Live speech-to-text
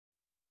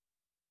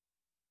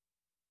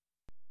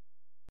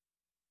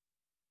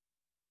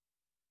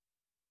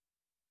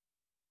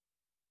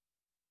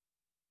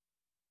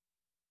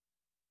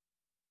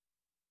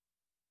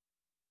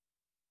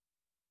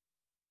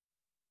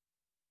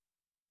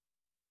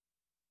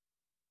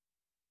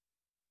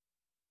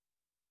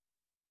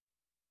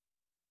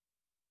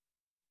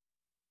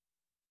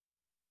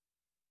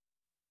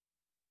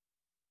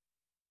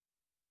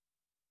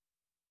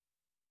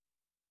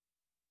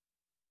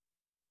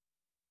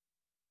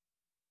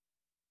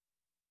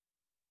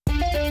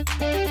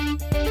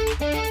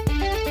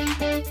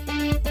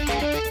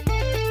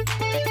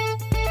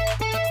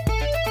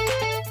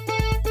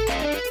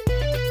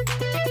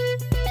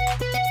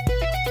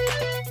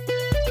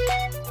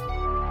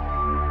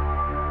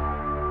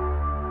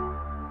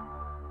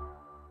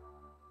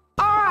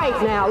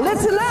Now,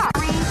 listen up.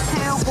 3, 2,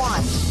 1.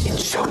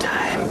 It's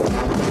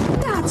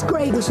showtime. That's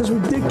great. This is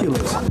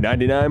ridiculous.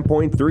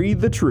 99.3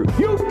 The Truth.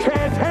 You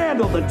can't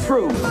handle the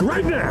truth.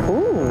 Right now.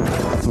 Ooh.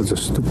 That's the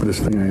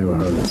stupidest thing I ever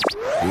heard.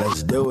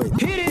 Let's do it.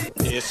 Hit it.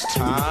 It's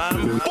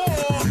time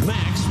for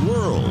Max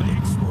World.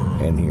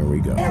 And here we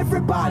go.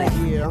 Everybody,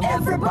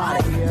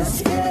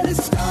 let's get it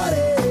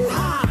started.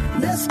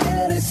 Let's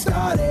get it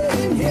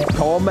started.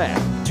 Call Mac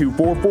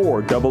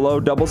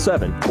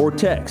 244-0077 or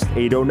text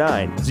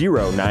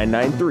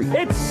 809-0993.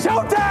 It's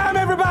showtime,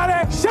 everybody!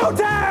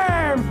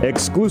 Showtime!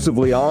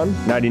 Exclusively on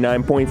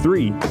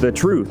 99.3 The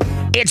Truth.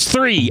 It's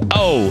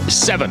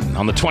 3:07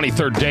 on the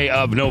 23rd day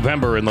of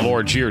November in the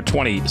Lord's year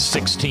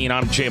 2016.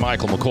 I'm J.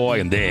 Michael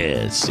McCoy, and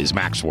this is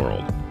Max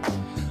World.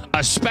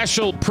 A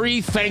special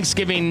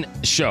pre-Thanksgiving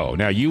show.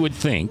 Now, you would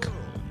think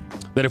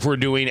that if we're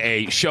doing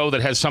a show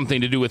that has something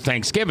to do with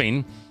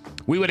Thanksgiving,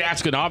 we would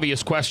ask an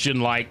obvious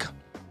question like,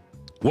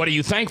 what are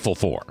you thankful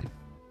for?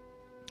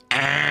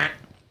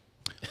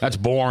 That's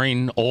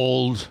boring,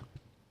 old.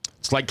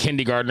 It's like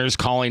kindergartners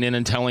calling in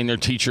and telling their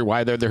teacher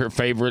why they're their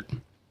favorite.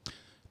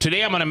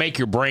 Today, I'm going to make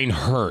your brain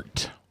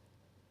hurt.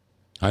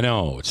 I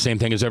know, it's the same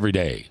thing as every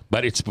day,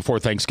 but it's before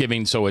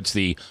Thanksgiving, so it's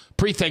the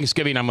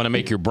pre-Thanksgiving I'm going to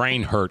make your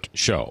brain hurt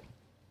show.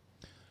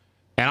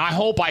 And I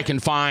hope I can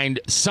find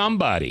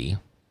somebody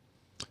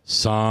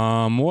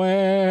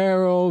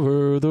somewhere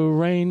over the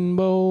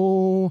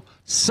rainbow,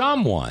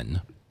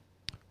 someone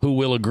who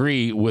will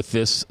agree with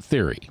this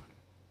theory.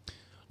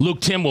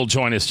 Luke Tim will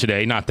join us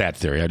today. Not that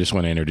theory. I just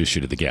want to introduce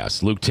you to the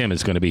guest. Luke Tim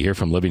is going to be here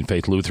from Living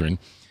Faith Lutheran.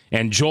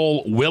 And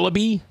Joel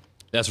Willoughby.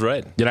 That's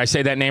right. Did I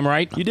say that name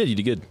right? You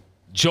did good.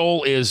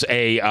 Joel is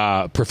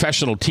a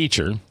professional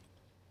teacher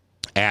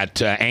at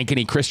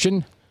Ankeny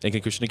Christian.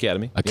 Ankeny Christian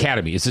Academy.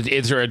 Academy. Yep.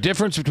 Is there a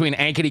difference between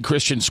Ankeny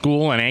Christian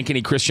School and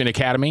Ankeny Christian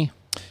Academy?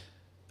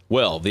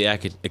 Well, the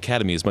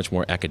academy is much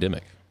more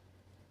academic.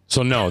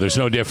 So no, there's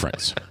no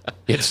difference.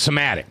 It's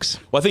semantics.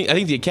 Well, I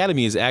think the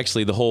academy is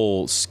actually the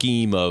whole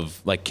scheme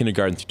of like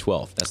kindergarten through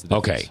 12th. That's the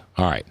difference. Okay,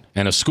 all right.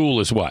 And a school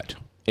is what?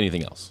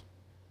 Anything else?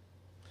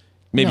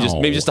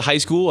 Maybe just a high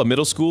school, a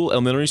middle school,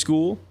 elementary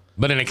school.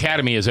 But an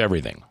academy is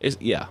everything.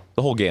 Yeah,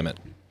 the whole gamut.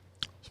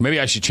 So maybe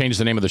I should change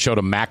the name of the show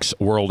to Max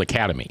World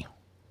Academy.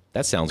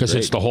 That sounds great. Because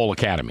it's the whole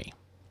academy.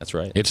 That's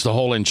right. It's the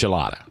whole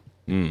enchilada.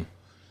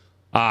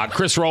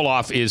 Chris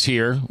Roloff is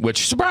here,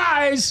 which,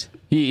 surprise,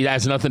 he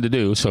has nothing to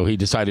do, so he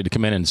decided to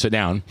come in and sit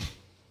down.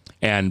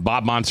 And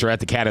Bob Monster at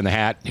the Cat in the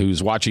Hat,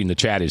 who's watching the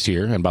chat, is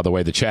here. And by the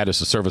way, the chat is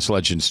the Service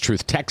Legends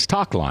Truth Text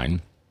Talk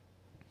line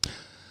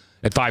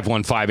at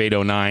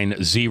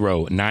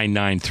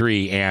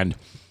 515-809-0993. And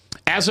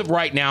as of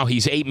right now,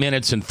 he's 8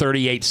 minutes and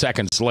 38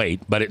 seconds late.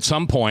 But at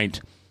some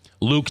point,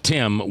 Luke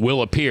Tim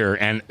will appear.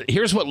 And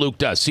here's what Luke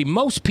does. See,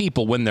 most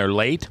people, when they're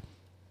late,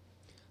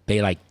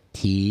 they like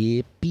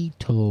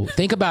tippy-toe.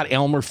 Think about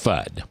Elmer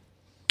Fudd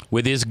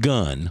with his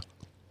gun,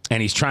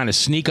 and he's trying to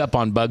sneak up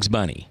on Bugs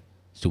Bunny.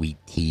 So he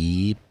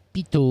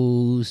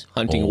tippy-toes.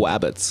 Hunting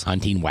wabbits.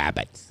 Hunting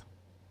wabbits.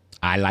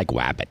 I like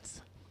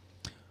wabbits.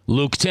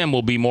 Luke Tim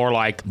will be more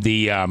like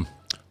the,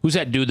 who's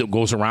that dude that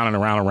goes around and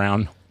around and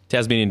around?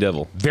 Tasmanian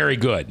Devil. Very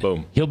good.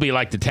 Boom. He'll be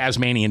like the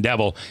Tasmanian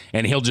Devil,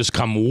 and he'll just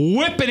come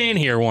whipping in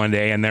here one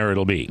day, and there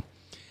it'll be.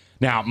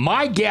 Now,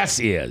 my guess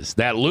is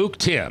that Luke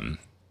Tim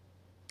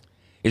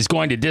is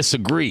going to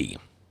disagree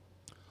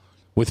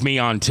with me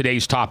on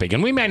today's topic.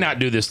 And we may not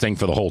do this thing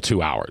for the whole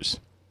 2 hours.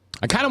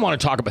 I kind of want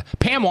to talk about...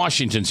 Pam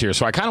Washington's here,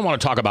 so I kind of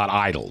want to talk about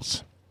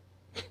idols.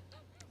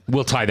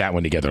 We'll tie that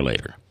one together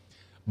later.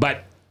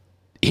 But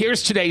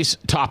here's today's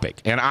topic,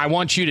 and I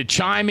want you to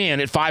chime in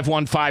at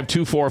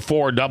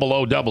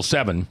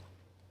 515-244-0077.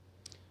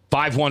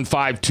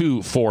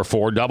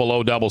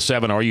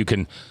 515-244-0077, or you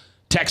can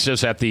text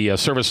us at the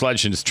Service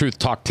Legends Truth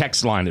Talk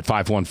text line at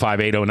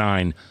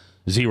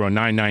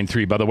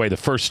 515-809-0993. By the way, the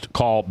First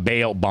Call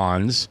Bail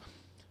Bonds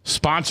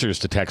sponsors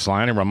the text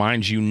line and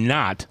reminds you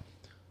not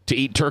to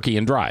eat turkey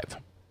and drive. I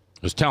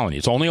was telling you,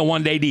 it's only a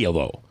one-day deal,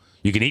 though.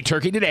 You can eat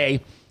turkey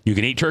today, you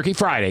can eat turkey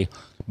Friday,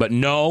 but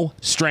no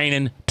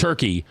straining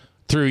turkey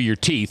through your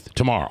teeth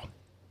tomorrow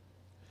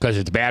because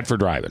it's bad for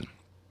driving.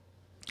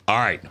 All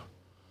right.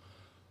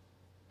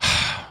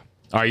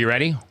 Are you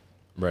ready?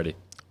 I'm ready.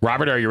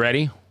 Robert, are you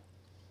ready?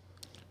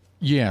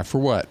 Yeah, for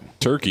what?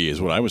 Turkey is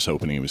what I was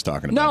hoping he was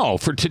talking about. No,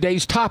 for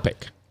today's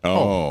topic.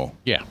 Oh.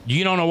 Yeah.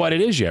 You don't know what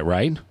it is yet,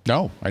 right?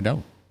 No, I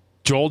don't.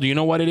 Joel, do you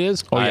know what it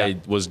is? Oh, I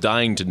was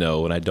dying to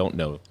know, and I don't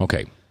know.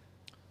 Okay.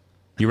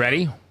 You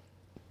ready?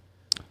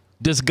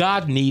 Does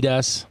God need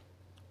us?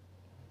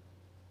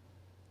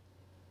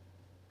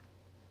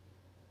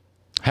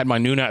 Had my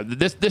noon hour.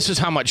 This is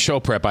how much show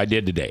prep I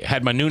did today. I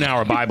had my noon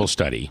hour Bible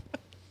study,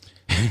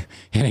 and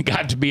it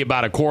got to be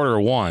about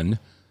 1:45,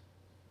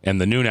 and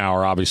the noon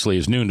hour obviously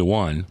is noon to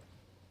 1.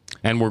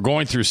 and we're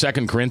going through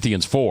 2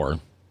 Corinthians 4,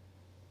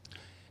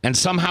 and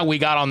somehow we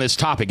got on this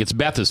topic. It's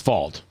Beth's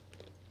fault.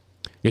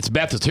 It's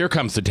Beth's. Here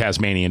comes the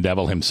Tasmanian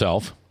devil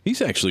himself.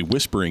 He's actually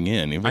whispering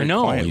in. I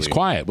know, quietly. he's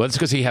quiet. Well, it's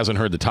because he hasn't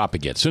heard the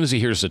topic yet. As soon as he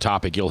hears the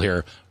topic, you'll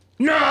hear,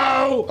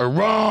 no, or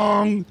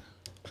wrong.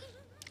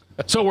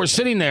 So we're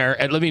sitting there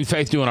at Living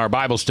Faith doing our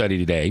Bible study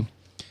today,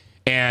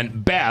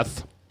 and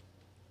Beth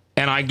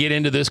and I get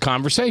into this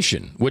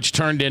conversation, which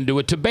turned into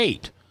a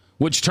debate,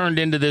 which turned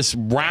into this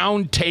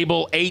round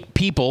table, 8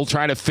 people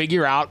trying to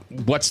figure out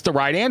what's the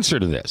right answer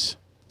to this.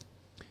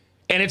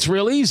 And it's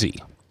real easy.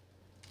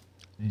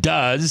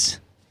 Does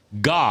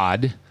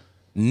God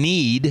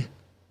need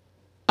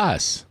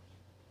us?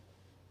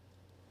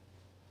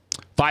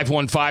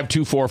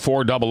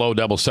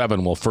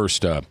 515-244-0077 will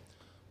first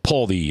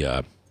poll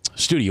the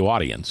studio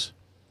audience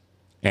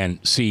and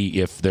see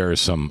if there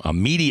is some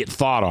immediate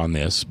thought on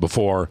this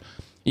before.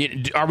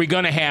 Are we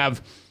going to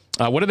have,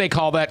 what do they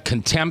call that?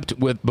 Contempt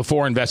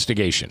before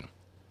investigation.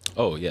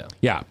 Oh, yeah.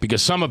 Yeah,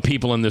 because some of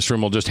people in this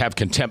room will just have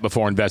contempt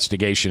before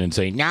investigation and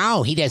say,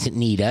 no, he doesn't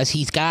need us.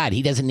 He's God.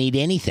 He doesn't need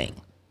anything.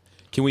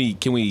 Can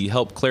we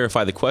help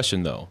clarify the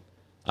question, though?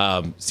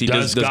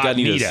 Does God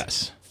need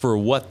us? For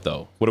what,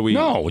 though? What are we?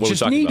 No, what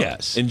just are we talking need about?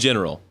 us. In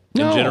general?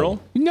 No. In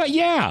general? No,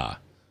 yeah.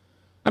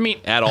 I mean,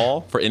 at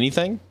all? For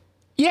anything?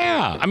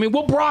 Yeah. I mean,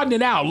 we'll broaden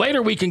it out.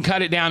 Later we can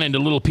cut it down into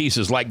little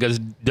pieces like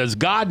does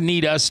God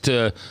need us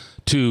to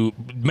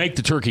make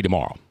the turkey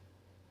tomorrow?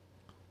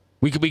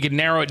 We could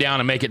narrow it down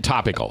and make it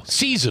topical.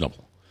 Seasonal.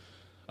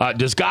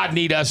 Does God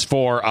need us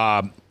for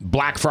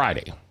Black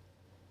Friday?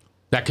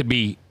 That could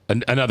be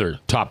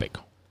another topic.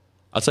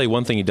 I'll tell you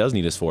one thing he does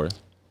need us for.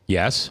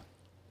 Yes?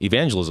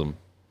 Evangelism.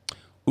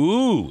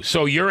 Ooh,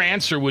 so your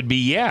answer would be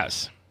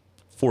yes.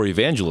 For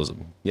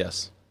evangelism,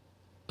 yes.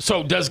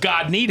 So does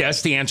God need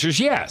us? The answer is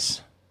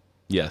yes.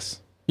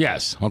 Yes.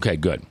 Yes. Okay,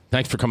 good.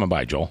 Thanks for coming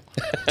by, Joel.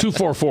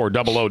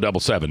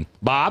 244-0077.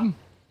 Bob,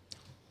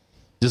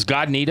 does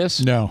God need us?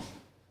 No.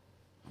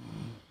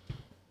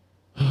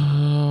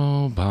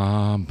 Oh,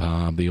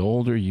 Bob, the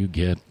older you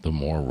get, the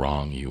more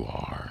wrong you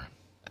are.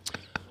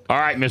 All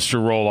right, Mr.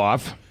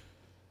 Roloff.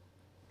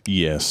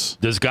 Yes.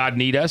 Does God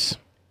need us?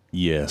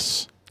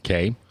 Yes.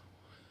 Okay.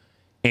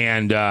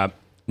 And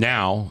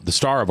now, the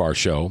star of our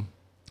show,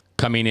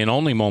 coming in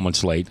only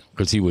moments late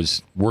because he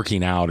was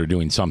working out or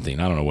doing something.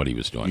 I don't know what he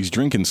was doing. He's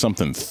drinking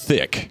something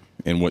thick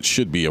in what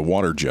should be a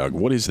water jug.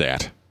 What is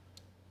that?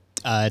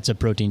 It's a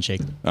protein shake.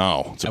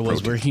 Oh, it's a I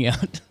was working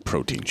out.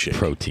 Protein shake.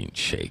 Protein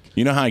shake.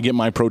 You know how I get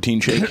my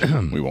protein shake?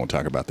 We won't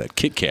talk about that.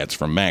 Kit Kats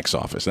from Mac's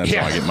office. That's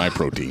how I get my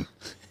protein.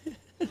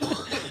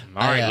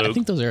 All right, Luke. I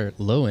think those are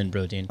low in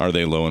protein. Are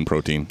they low in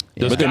protein?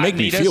 Does But they God make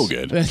me need feel us?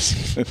 good.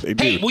 They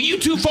do. Hey, will you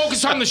two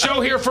focus on the show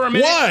here for a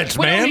minute? What,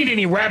 we man? don't need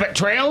any rabbit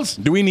trails.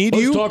 Do we need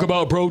you? Let's talk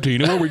about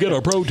protein and where we get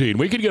our protein.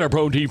 We could get our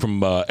protein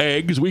from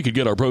eggs. We could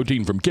get our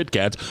protein from Kit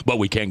Kats, but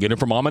we can't get it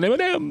from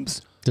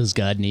M&M's. Does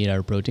God need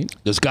our protein?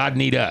 Does God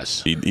need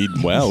us?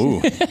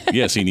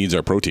 Yes, he needs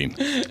our protein.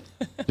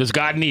 Does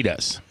God need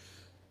us?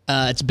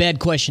 It's a bad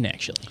question,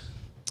 actually.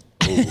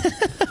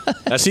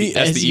 That's the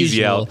easy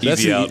usual. out.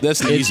 That's Easy out. the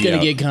It's easy going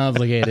out. to get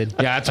complicated.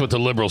 Yeah, that's what the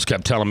liberals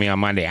kept telling me on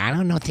Monday. I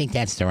don't think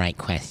that's the right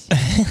question.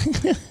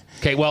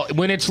 Okay, well,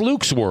 when it's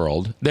Luke's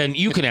world, then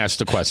you can ask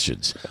the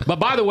questions. But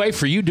by the way,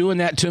 for you doing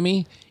that to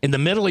me, in the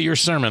middle of your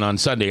sermon on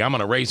Sunday, I'm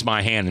going to raise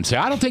my hand and say,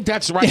 I don't think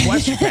that's the right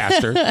question,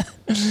 Pastor.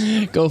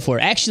 Go for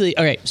it. Actually,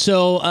 all right,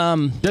 so...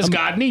 Does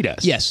God need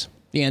us? Yes.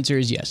 The answer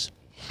is yes.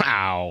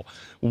 Wow.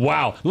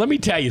 Let me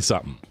tell you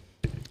something.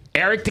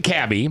 Eric the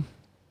cabbie,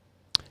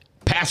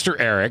 Pastor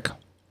Eric,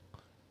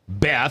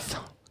 Beth,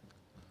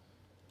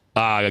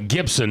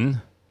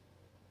 Gibson,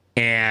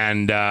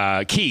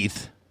 and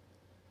Keith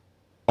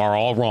are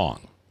all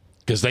wrong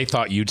because they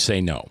thought you'd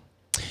say no.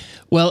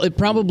 Well, it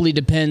probably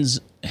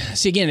depends.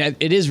 See, again,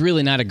 it is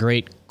really not a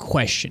great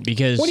question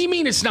because... What do you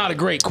mean it's not a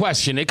great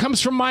question? It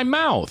comes from my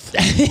mouth.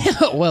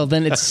 Well,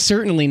 then it's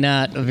certainly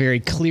not a very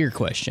clear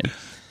question.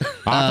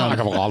 My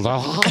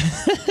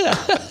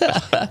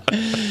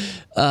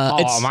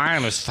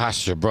name is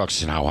Pastor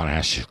Brooks, and I want to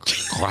ask you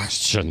a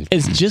question.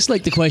 It's just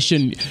like the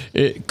question,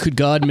 could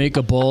God make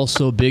a ball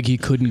so big he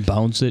couldn't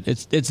bounce it?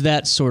 It's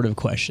that sort of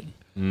question.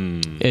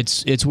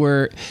 It's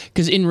where,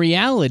 because in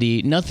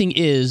reality, nothing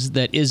is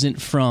that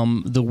isn't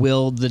from the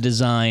will, the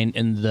design,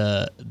 and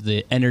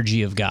the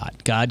energy of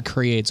God. God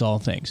creates all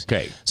things.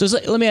 Okay. So it's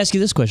like, let me ask you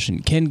this question.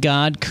 Can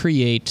God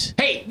create...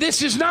 Hey,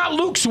 this is not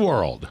Luke's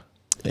world.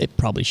 It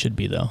probably should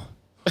be, though.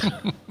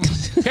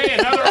 Hey,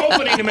 another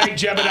opening to make,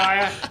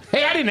 Jebediah.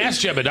 Hey, I didn't ask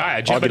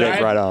Jebediah. I'll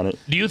get right on it.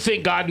 Do you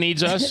think God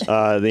needs us?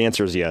 The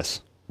answer is yes.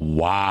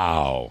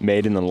 Wow.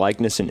 Made in the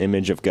likeness and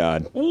image of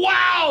God.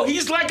 Wow,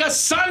 he's like a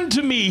son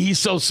to me. He's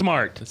so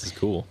smart. This is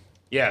cool.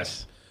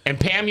 Yes. And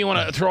Pam, you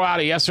want to throw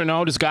out a yes or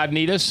no? Does God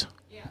need us?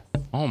 Yes.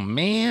 Oh,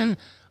 man.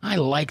 I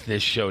like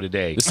this show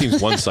today. This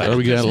seems one-sided.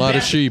 We got a lot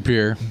of sheep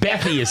here.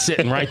 Bethy is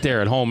sitting right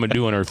there at home and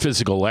doing her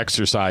physical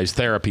exercise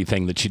therapy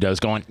thing that she does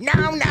going, no.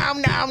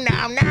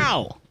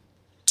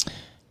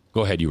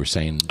 Go ahead. You were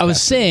saying. I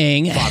was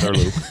saying, Father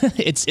Luke.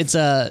 it's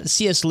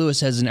C.S. Lewis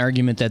has an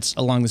argument that's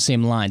along the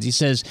same lines. He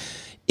says,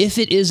 if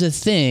it is a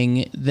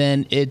thing,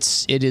 then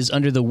it is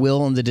under the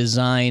will and the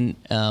design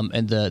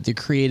and the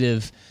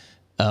creative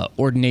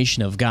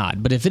ordination of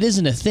God. But if it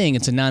isn't a thing,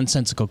 it's a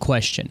nonsensical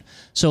question.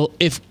 So,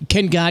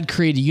 can God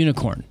create a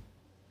unicorn?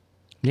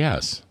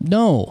 Yes.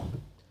 No,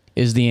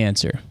 is the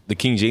answer. The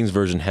King James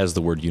Version has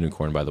the word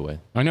unicorn, by the way.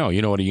 I know.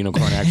 You know what a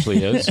unicorn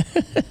actually is?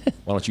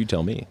 Why don't you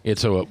tell me?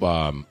 It's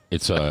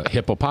a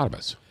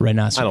hippopotamus.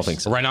 Rhinoceros. I don't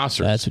think so. A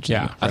rhinoceros. That's what you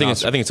Yeah. mean. I think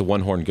it's a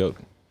one-horned goat.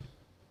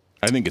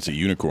 I think it's a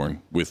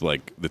unicorn with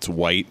that's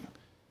white.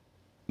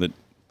 That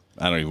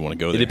I don't even want to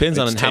go It there. depends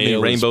on Its how many tail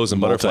is rainbows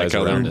and butterflies are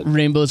multicolored. around it.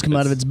 Rainbows come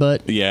out of its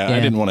butt. Yeah, I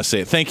didn't want to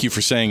say it. Thank you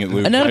for saying it,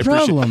 Luke. Not a I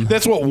appreciate- problem.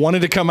 That's what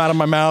wanted to come out of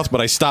my mouth, but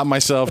I stopped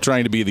myself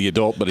trying to be the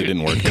adult, but it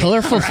didn't work.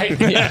 Colorful. Right?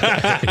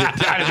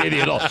 Trying to be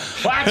the adult.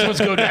 Well, that's what's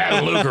good to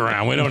have Luke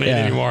around. We don't need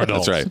any more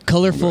adults. That's right.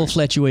 Colorful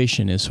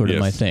fluctuation is sort of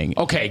Yes. my thing.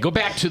 Okay, go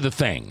back to the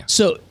thing.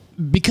 So,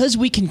 because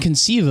we can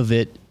conceive of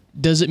it,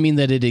 doesn't mean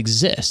that it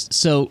exists.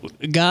 So,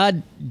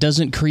 God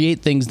doesn't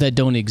create things that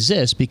don't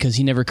exist because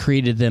He never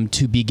created them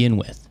to begin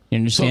with.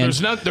 You So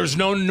understand? there's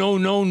no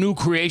new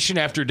creation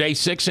after day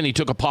 6, and He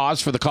took a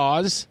pause for the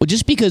cause. Well,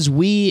 just because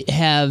we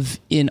have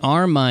in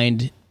our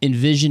mind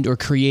envisioned or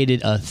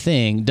created a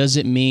thing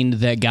doesn't mean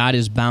that God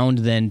is bound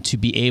then to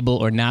be able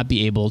or not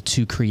be able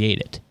to create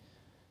it.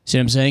 See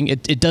what I'm saying?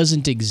 It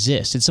doesn't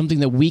exist. It's something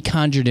that we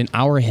conjured in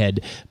our head,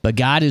 but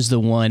God is the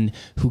one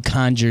who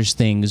conjures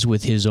things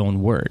with His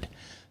own word.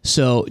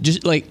 So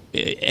just like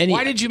any.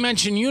 Why did you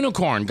mention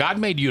unicorn? God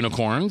made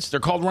unicorns. They're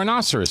called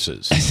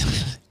rhinoceroses.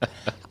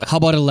 How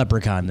about a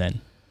leprechaun then?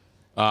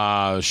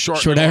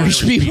 Short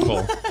Irish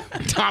people.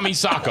 Tommy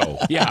Sacco.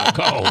 Yeah,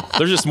 go.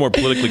 There's just more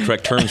politically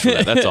correct terms for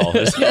that. That's all.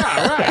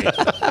 Yeah, right.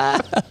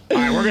 All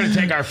right, we're going to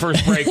take our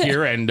first break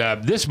here, and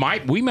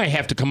we may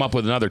have to come up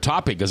with another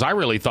topic because I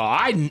really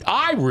thought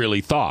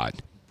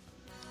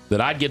that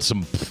I'd get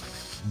some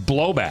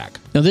blowback.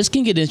 Now this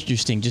can get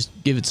interesting. Just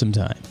give it some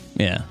time.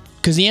 Yeah,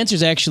 because the answer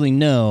is actually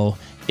no.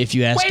 If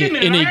you ask Wait a it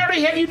minute, in I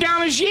already have you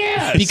down as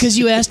yes. because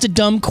you asked a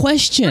dumb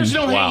question. There's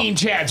no hanging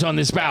chads on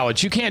this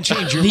ballot. You can't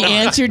change your The mind.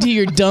 answer to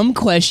your dumb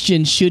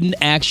question shouldn't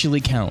actually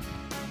count.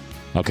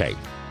 Okay.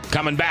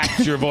 Coming back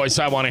to your voice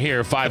I want to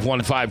hear,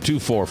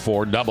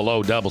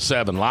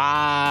 515-244-0077,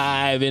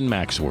 live in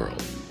Mac's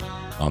World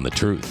on The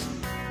Truth.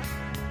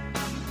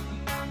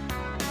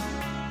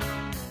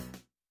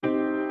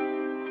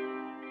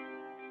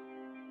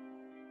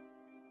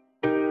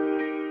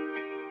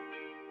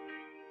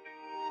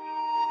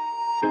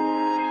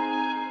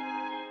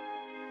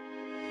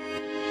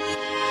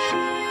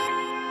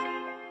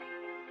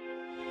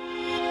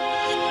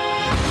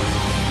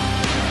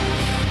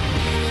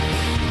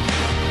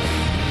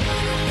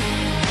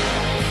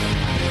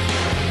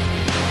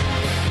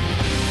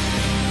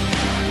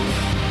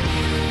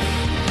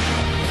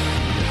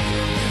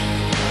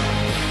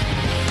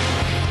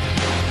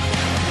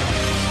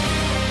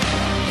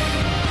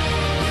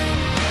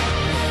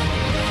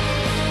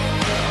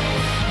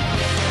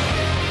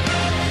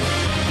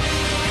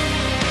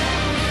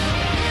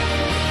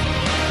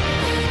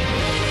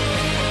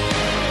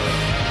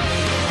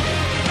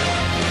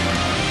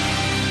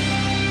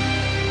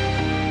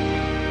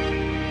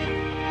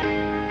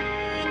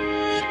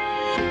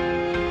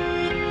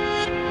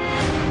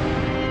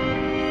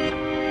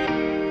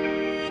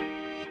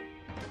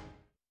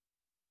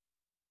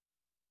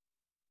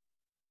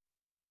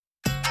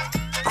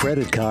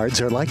 Credit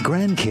cards are like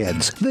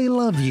grandkids. They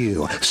love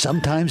you,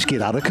 sometimes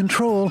get out of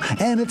control,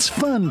 and it's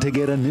fun to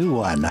get a new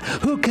one.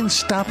 Who can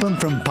stop them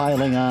from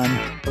piling on?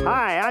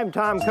 Hi, I'm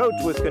Tom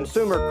Coates with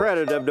Consumer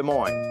Credit of Des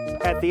Moines.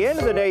 At the end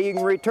of the day, you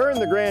can return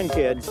the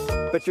grandkids,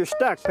 but you're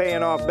stuck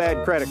paying off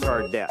bad credit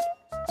card debt.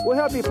 We'll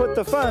help you put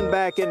the fun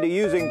back into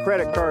using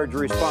credit cards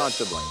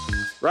responsibly.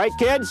 Right,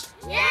 kids?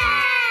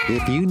 Yeah!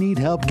 If you need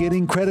help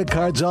getting credit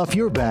cards off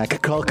your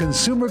back, call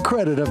Consumer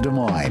Credit of Des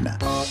Moines.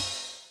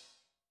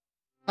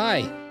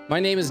 Hi, my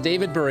name is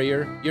David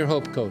Burrier, your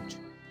Hope Coach.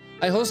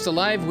 I host a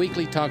live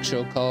weekly talk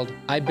show called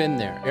I've Been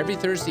There every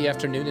Thursday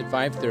afternoon at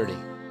 5:30,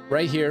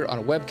 right here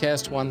on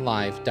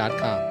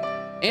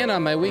webcast1live.com, and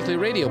on my weekly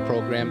radio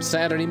program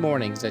Saturday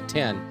mornings at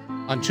 10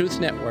 on Truth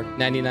Network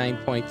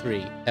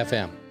 99.3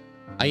 FM.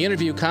 I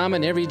interview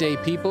common everyday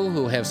people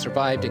who have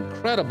survived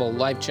incredible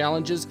life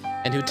challenges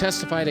and who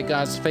testify to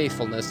God's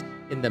faithfulness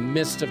in the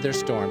midst of their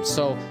storms.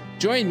 So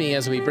join me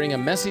as we bring a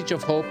message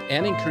of hope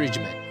and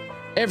encouragement.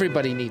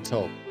 Everybody needs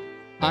hope.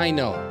 I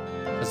know,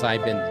 because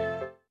I've been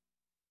there.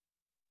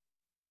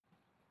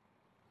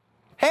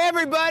 Hey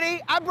everybody,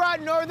 I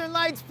brought Northern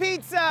Lights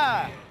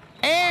Pizza!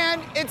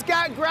 And it's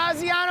got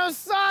Graziano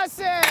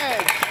sausage!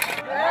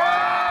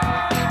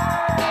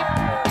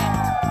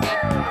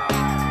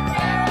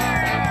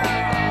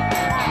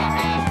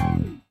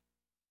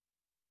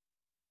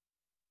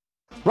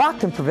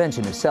 Rockton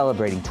Prevention is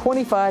celebrating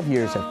 25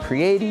 years of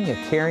creating a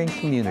caring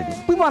community.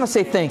 We want to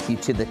say thank you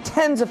to the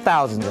tens of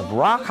thousands of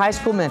Rock High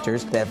School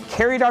mentors that have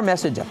carried our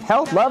message of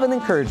health, love, and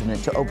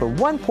encouragement to over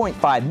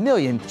 1.5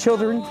 million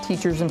children,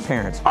 teachers, and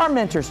parents. Our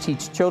mentors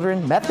teach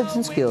children methods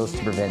and skills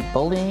to prevent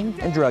bullying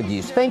and drug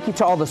use. Thank you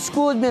to all the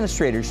school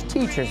administrators,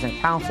 teachers, and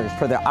counselors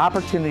for their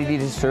opportunity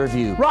to serve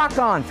you. Rock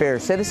on, fair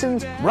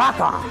citizens, rock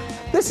on.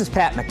 This is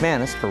Pat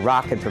McManus for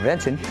Rockton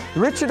Prevention,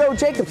 the Richard O.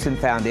 Jacobson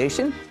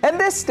Foundation, and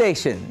this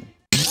station.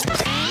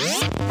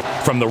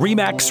 From the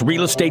RE/MAX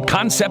Real Estate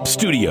Concept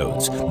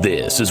Studios,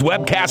 this is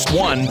Webcast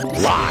One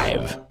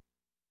Live.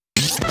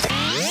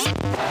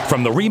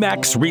 From the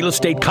RE/MAX Real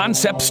Estate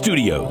Concept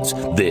Studios,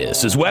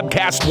 this is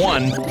Webcast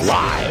One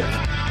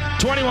Live.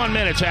 21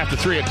 minutes after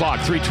 3 o'clock,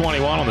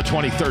 3:21 on the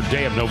 23rd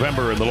day of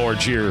November in the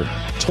Lord's year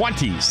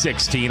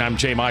 2016. I'm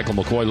J. Michael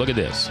McCoy. Look at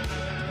this.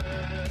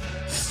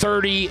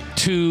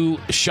 32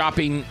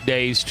 shopping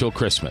days till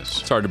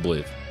Christmas. It's hard to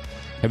believe.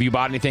 Have you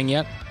bought anything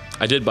yet?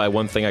 I did buy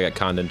one thing. I got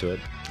conned into it.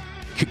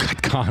 You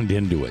got conned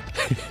into it?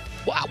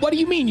 What do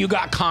you mean you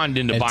got conned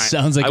into buying? It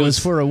sounds like it was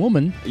for a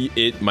woman.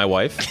 My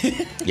wife.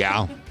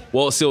 Yeah.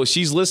 Well, so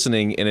she's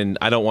listening, and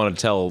I don't want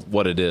to tell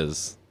what it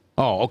is.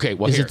 Oh, okay.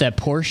 Well, is it that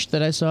Porsche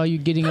that I saw you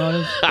getting out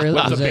of?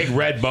 With the big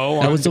red bow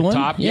on the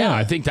top? Yeah,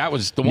 I think that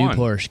was the New one.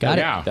 Porsche. Got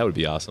it. That would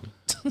be awesome.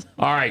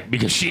 All right,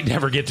 because she'd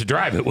never get to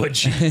drive it, would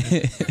she?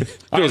 If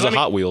it was a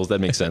Hot Wheels,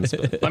 that makes sense.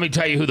 But. Let me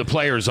tell you who the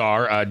players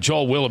are.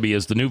 Joel Willoughby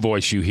is the new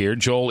voice you hear.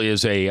 Joel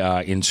is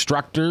a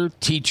instructor,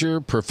 teacher,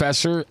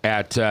 professor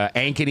at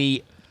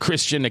Ankeny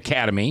Christian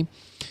Academy.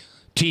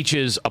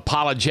 Teaches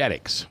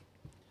apologetics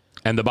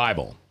and the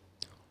Bible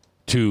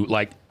to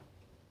like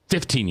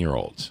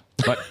 15-year-olds.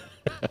 But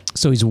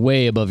so he's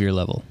way above your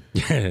level.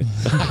 The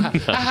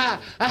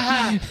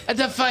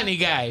funny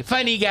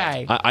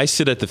guy. I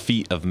sit at the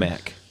feet of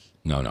Mac.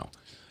 No.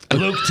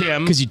 Luke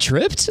Tim. Because you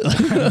tripped?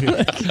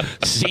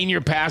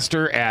 Senior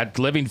pastor at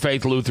Living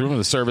Faith Lutheran.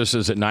 The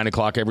services at 9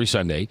 o'clock every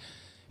Sunday.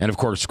 And, of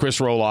course, Chris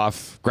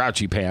Roloff,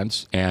 Grouchy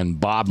Pants, and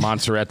Bob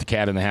Montserrat, the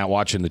Cat in the Hat,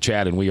 watching the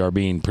chat. And we are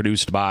being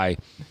produced by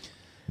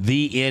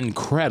the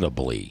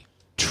incredibly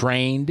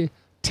trained,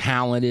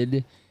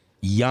 talented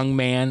young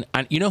man.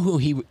 You know who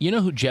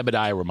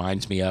Jebediah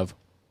reminds me of?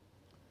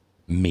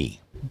 Me.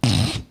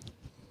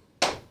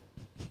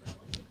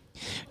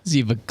 Does he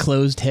have a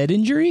closed head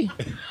injury?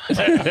 All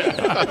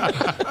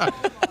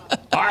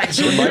right,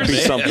 so it might be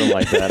something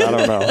like that. I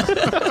don't know.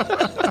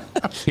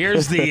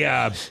 Here's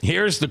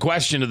the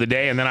question of the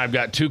day, and then I've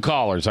got two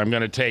callers. I'm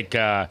going to take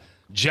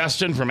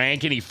Justin from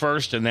Ankeny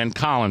first, and then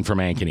Colin from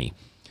Ankeny.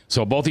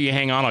 So both of you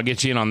hang on. I'll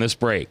get you in on this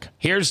break.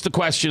 Here's the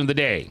question of the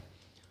day: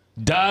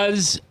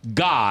 does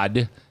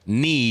God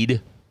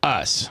need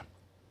us?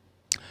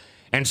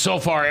 And so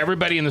far,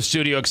 everybody in the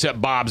studio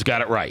except Bob's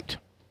got it right.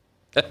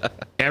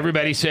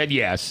 Everybody said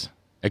yes,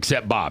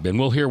 except Bob. And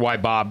we'll hear why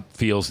Bob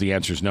feels the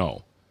answer's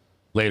no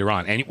later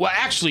on. And well,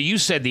 actually, you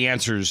said the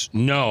answer's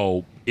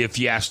no if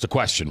you asked the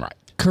question right.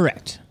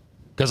 Correct.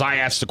 Because I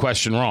asked the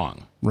question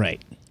wrong.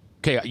 Right.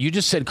 Okay, you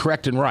just said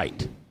correct and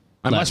right.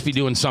 I must be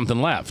doing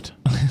something left.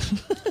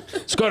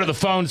 Let's go to the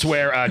phones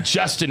where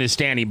Justin is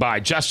standing by.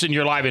 Justin,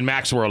 you're live in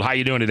Max World. How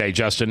you doing today,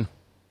 Justin?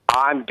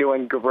 I'm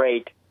doing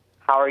great.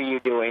 How are you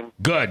doing?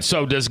 Good.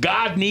 So does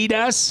God need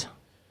us?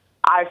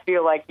 I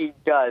feel like he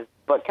does.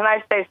 But can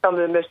I say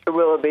something to Mr.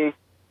 Willoughby?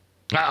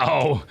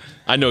 Uh-oh.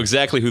 I know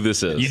exactly who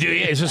this is. You do?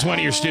 Is this one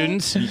of your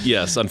students?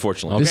 Yes,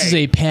 unfortunately. This is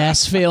a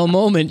pass-fail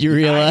moment, you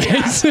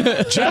realize.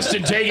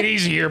 Justin, take it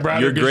easy here,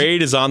 brother. Your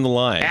grade is on the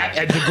line.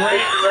 At the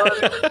grade.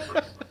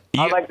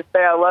 I'd like to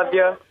say I love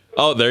you.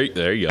 Oh, there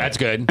you go. That's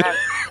good.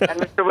 And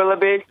Mr.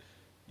 Willoughby,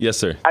 yes,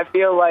 sir. I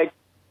feel like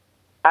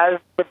as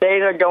the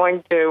days are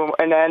going to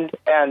an end,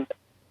 and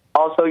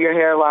also your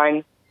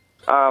hairline,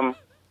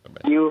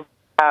 you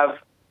have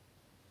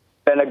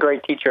been a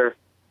great teacher.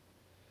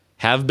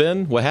 Have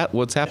been?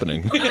 What's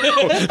happening?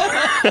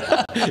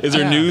 Is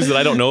there news that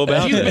I don't know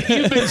about?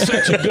 You've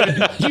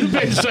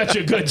been such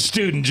a good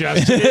student,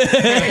 Justin.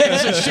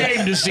 It's a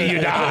shame to see you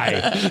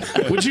die.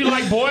 Would you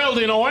like boiled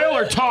in oil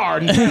or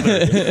tarred and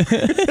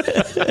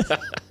feathered?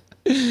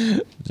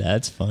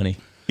 That's funny.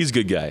 He's a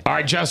good guy. All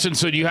right, Justin,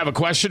 so do you have a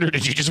question, or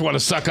did you just want to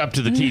suck up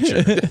to the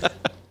teacher?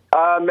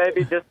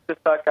 Maybe just to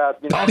suck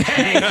up. You know?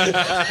 Okay.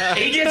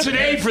 He gets an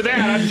A for that,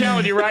 I'm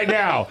telling you right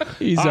now.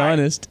 He's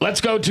honest.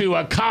 Let's go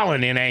to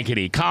Colin in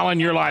Ankeny. Colin,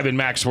 you're live in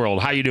Max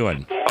World. How you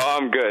doing? Oh,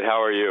 I'm good.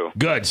 How are you?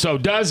 Good. So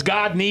does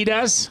God need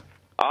us?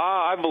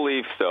 I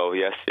believe so.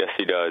 Yes,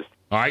 he does.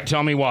 All right,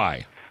 tell me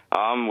why.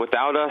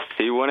 Without us,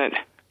 he wouldn't.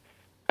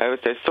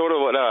 It's sort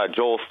of what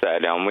Joel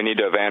said. We need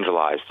to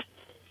evangelize.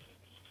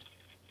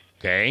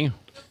 Okay.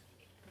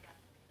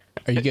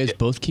 Are you guys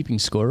both keeping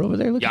score over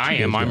there? Look Yeah, at I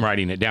you am. guys I'm go.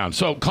 writing it down.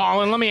 So,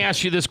 Colin, let me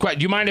ask you this question.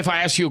 Do you mind if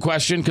I ask you a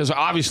question? Because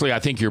obviously I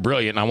think you're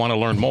brilliant and I want to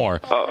learn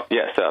more. Oh,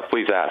 yes,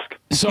 please ask.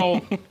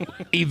 So,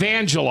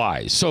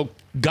 evangelize. So,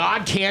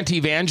 God can't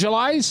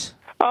evangelize?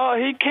 Oh,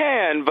 he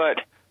can,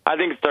 but I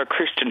think it's our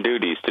Christian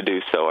duties to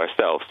do so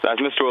ourselves, as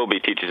Mr.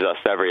 Willoughby teaches us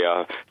every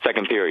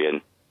second period.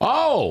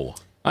 Oh,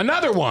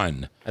 Another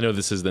one. I know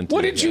this is then.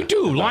 What did you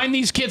do? Line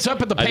these kids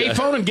up at the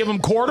payphone and give them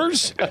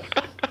quarters?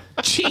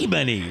 Gee,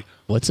 money.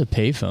 What's a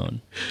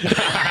payphone?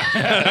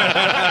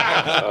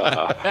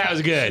 That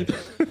was good.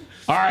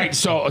 All right,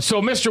 so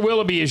Mr.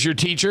 Willoughby is your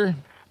teacher?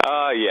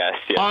 Yes.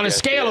 On a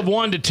scale of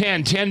 1 to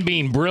 10, 10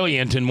 being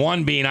brilliant and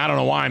 1 being I don't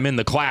know why I'm in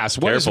the class,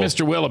 what is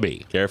Mr.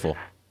 Willoughby? Careful.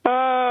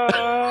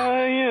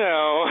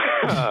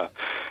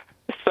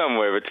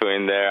 Somewhere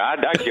between there. I'd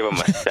give him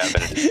a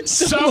 7.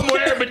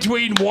 Somewhere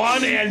between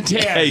 1 and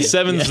 10. Hey,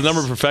 7's the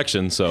number of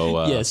perfection,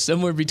 so yes,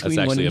 somewhere between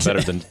that's 1 actually and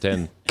better 10.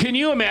 than 10. Can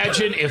you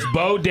imagine if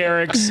Bo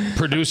Derek's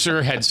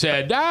producer had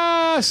said,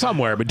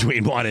 somewhere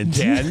between 1 and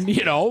 10?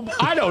 You know,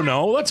 I don't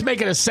know. Let's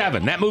make it a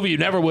 7. That movie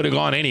never would have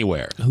gone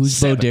anywhere. Who's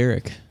 7. Bo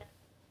Derek?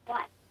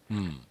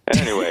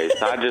 Anyways,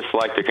 I'd just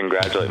like to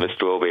congratulate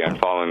Mr. Willoughby on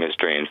following his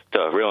dreams.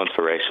 It's a real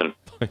inspiration.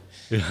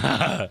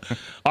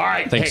 All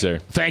right. Thanks, sir.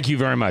 Thank you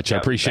very much. I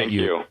appreciate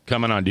you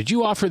coming on. Did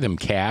you offer them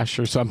cash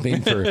or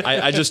something? For?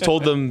 I just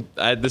told them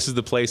this is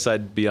the place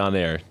I'd be on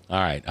air. All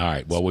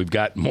right. Well, we've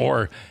got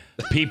more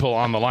people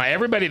on the line.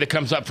 Everybody that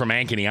comes up from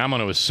Ankeny, I'm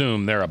going to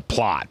assume they're a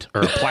plot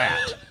or a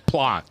plant.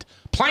 Plant.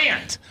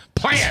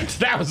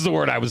 That was the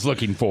word I was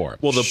looking for.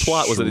 Well, the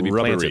plot was that it'd be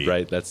planted,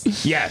 right?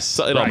 That's yes.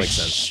 It all makes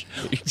sense.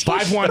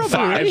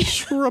 515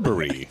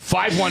 shrubbery.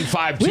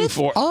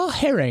 515-24 a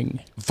herring.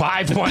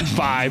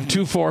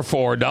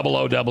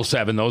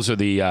 515-244-0077. Those are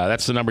the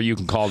that's the number you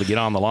can call to get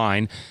on the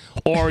line,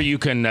 or you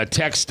can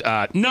text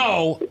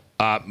Mr.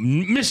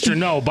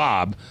 No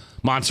Bob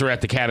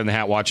Montserrat, the Cat in the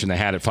Hat, watching the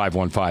Hat at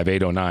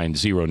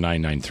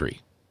 515-809-0993.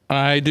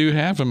 I do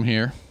have him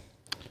here.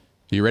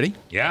 You ready?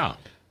 Yeah.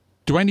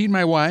 Do I need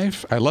my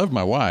wife? I love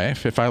my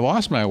wife. If I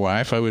lost my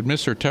wife, I would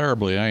miss her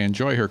terribly. I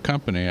enjoy her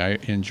company. I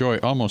enjoy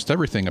almost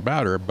everything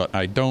about her, but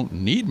I don't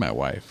need my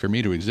wife for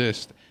me to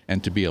exist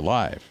and to be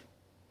alive.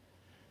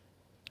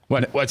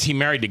 What's he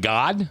married to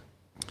God?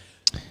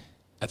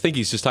 I think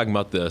he's just talking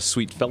about the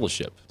sweet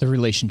fellowship. The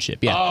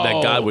relationship, yeah.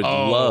 That God would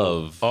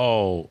love.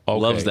 Okay.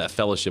 Loves that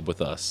fellowship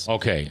with us.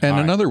 Okay. And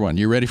another one.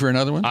 You ready for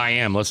another one? I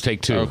am. Let's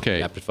take 2.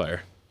 Okay. Rapid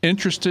fire.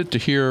 Interested to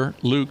hear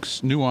Luke's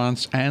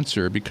nuanced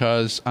answer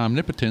because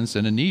omnipotence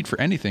and a need for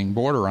anything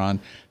border on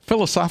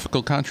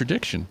philosophical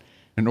contradiction.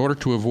 In order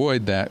to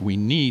avoid that, we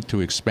need to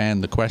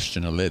expand the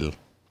question a little.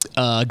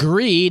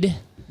 Agreed.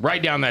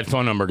 Write down that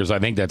phone number because I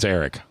think that's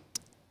Eric.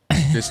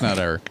 It's not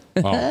Eric.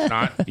 Oh, it's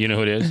not? You know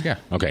who it is? Yeah.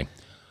 Okay.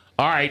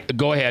 All right.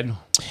 Go ahead.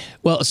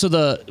 Well, so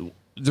the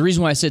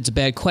reason why I said it's a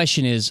bad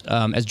question is,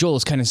 as Joel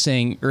was kind of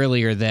saying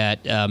earlier,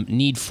 that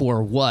need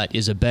for what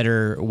is a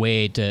better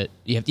way to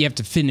you have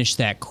to finish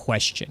that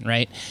question,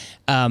 right?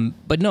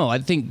 But no, I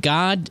think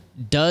God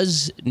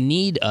does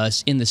need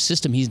us in the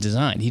system He's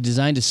designed. He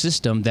designed a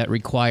system that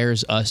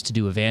requires us to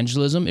do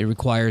evangelism. It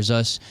requires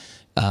us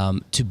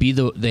to be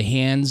the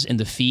hands and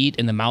the feet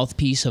and the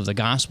mouthpiece of the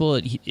gospel.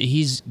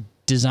 He's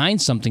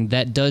designed something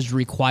that does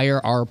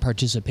require our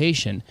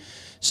participation.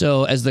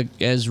 So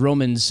as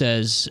Romans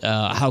says,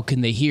 how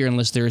can they hear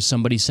unless there is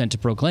somebody sent to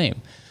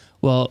proclaim?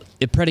 Well,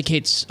 it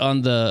predicates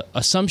on the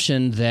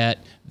assumption that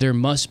there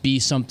must be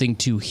something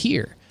to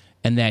hear,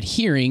 and that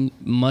hearing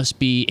must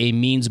be a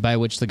means by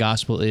which the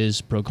gospel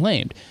is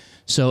proclaimed.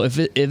 So if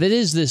it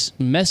is this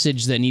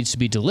message that needs to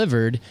be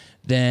delivered,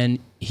 then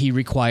He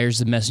requires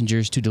the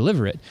messengers to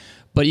deliver it.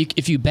 But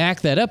if you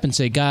back that up and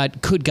say,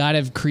 could God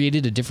have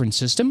created a different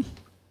system?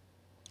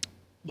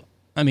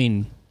 I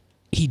mean,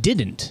 He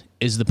didn't,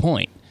 is the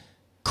point.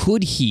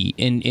 Could He,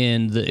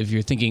 if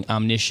you're thinking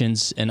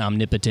omniscience and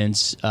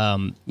omnipotence,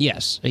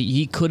 yes,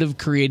 He could have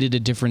created a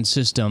different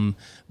system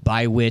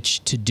by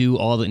which to do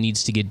all that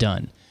needs to get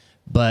done.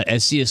 But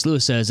as C.S.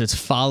 Lewis says, it's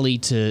folly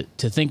to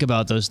think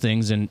about those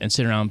things and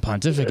sit around and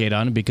pontificate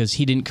on it because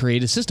He didn't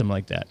create a system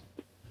like that.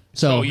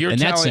 So in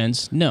that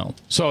sense, no.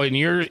 So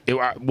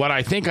what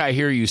I think I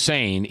hear you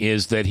saying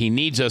is that He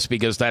needs us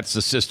because that's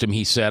the system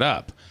He set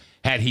up.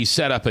 Had He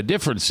set up a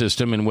different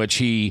system in which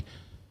He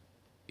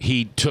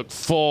took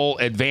full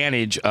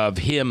advantage of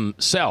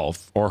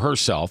Himself or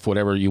herself,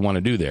 whatever you want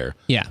to do there,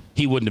 yeah,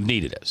 He wouldn't have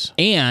needed us.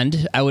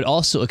 And I would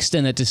also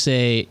extend that to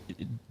say,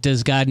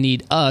 does God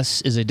need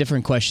us is a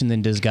different question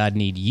than does God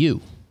need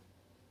you?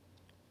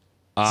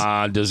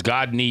 Does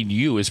God need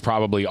you is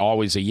probably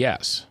always a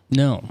yes.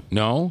 No.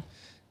 No?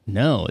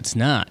 No, it's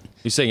not.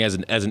 You're saying as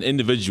an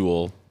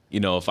individual,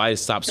 if I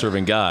stop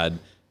serving God,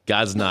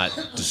 God's not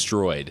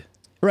destroyed.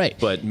 Right.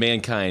 But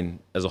mankind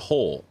as a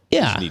whole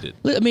is needed.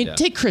 I mean,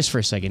 take Chris for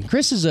a second.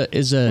 Chris is a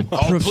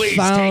Please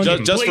profound... take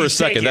him. Just for a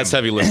second, that's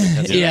heavy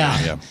lifting.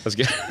 Yeah. That's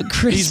good.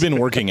 Chris, He's been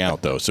working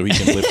out, though, so he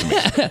can lift me.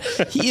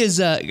 He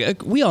is,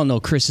 we all know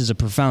Chris is a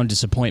profound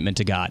disappointment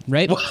to God,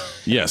 right?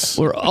 Yes.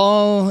 We're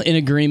all in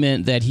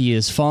agreement that he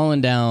has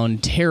fallen down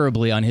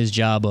terribly on his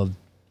job of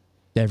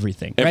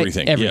everything. Right?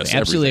 Everything. Everything. Yes,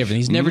 absolutely everything.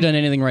 He's never done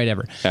anything right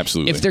ever.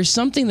 Absolutely. If there's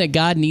something that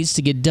God needs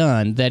to get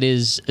done that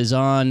is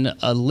on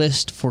a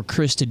list for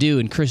Chris to do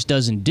and Chris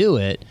doesn't do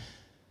it,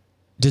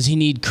 does he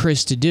need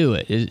Chris to do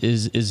it?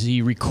 Is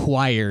he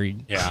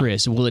required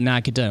Chris? Will it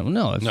not get done?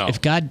 Well, no.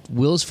 If God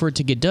wills for it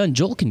to get done,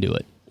 Joel can do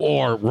it.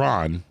 Or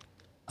Ron.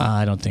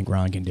 I don't think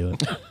Ron can do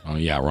it. Oh,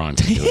 yeah, Ron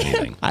can do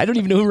anything. I don't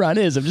even know who Ron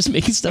is. I'm just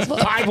making stuff up.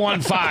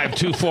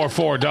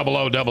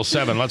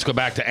 515-244-0077. Let's go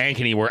back to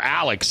Ankeny, where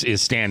Alex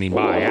is standing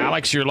by.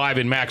 Alex, you're live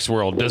in Max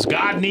World. Does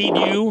God need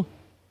you?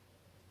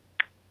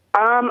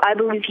 I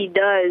believe he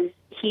does.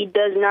 He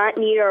does not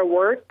need our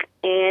work.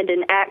 And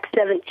in Acts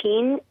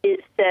 17,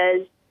 it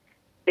says,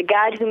 "The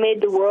God who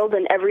made the world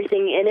and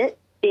everything in it,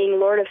 being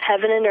Lord of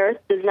heaven and earth,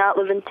 does not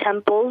live in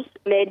temples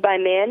made by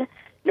man,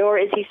 nor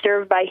is he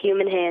served by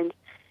human hands,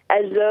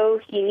 as though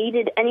he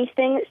needed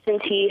anything,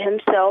 since he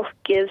himself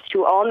gives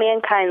to all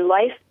mankind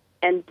life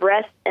and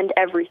breath and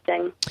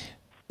everything."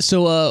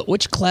 So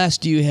which class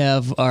do you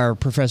have our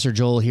Professor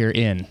Joel here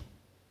in?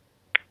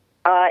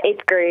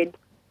 8th grade.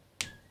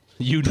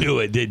 You knew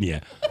it, didn't you?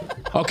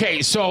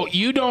 Okay, so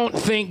you don't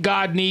think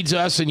God needs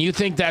us, and you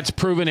think that's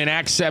proven in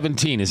Acts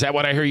 17. Is that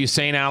what I hear you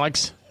saying,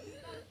 Alex?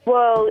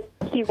 Well,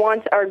 he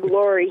wants our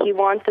glory. He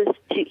wants us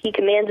to. He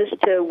commands us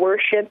to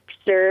worship,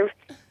 serve,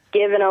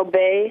 give, and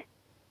obey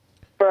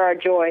for our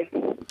joy.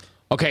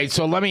 Okay,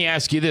 so let me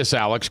ask you this,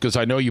 Alex, because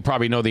I know you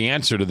probably know the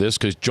answer to this,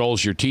 because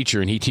Joel's your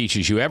teacher and he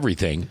teaches you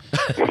everything.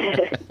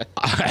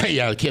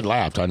 Yeah, the kid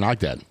laughed. I like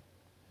that.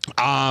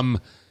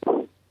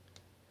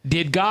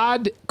 Did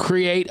God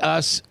create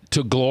us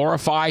to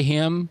glorify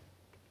him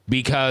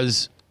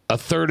because a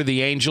third of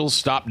the angels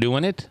stopped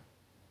doing it?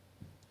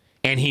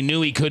 And he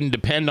knew he couldn't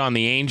depend on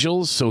the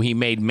angels, so he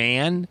made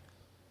man,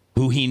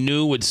 who he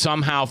knew would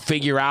somehow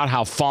figure out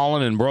how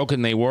fallen and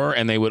broken they were,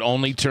 and they would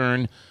only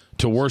turn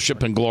to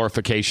worship and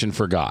glorification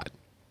for God.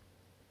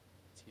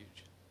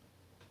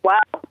 Wow.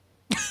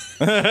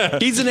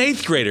 He's an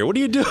 8th grader. What are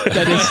you doing?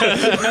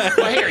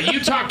 Well, here,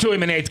 you talk to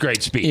him in 8th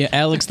grade speak. Yeah,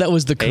 Alex, that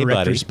was the correct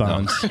buddy.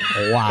 response.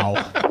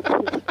 Wow.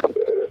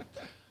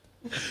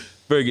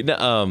 Very good.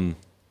 Now,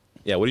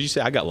 yeah, what did you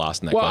say? I got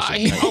lost in that Well,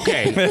 question.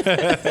 okay.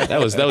 that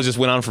was just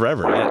went on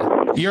forever.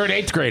 Yeah. You're in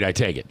 8th grade, I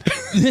take it.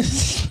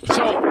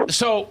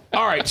 So,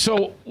 all right.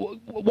 So,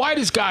 why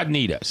does God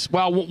need us?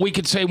 Well, we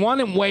could say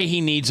one way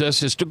he needs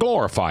us is to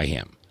glorify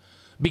him.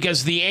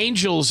 Because the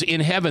angels in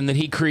heaven that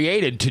he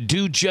created to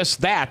do just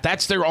that,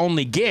 that's their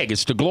only gig,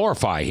 is to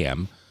glorify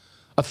him.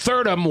 A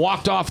third of them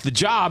walked off the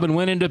job and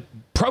went into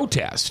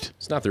protest.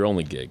 It's not their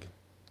only gig,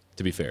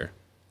 to be fair.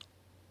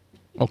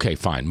 Okay,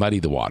 fine. Muddy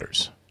the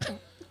waters.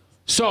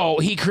 So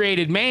he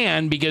created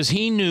man because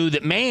he knew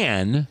that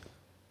man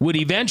would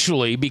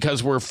eventually,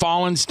 because we're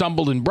fallen,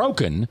 stumbled, and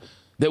broken,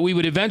 that we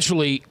would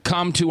eventually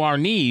come to our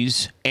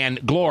knees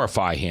and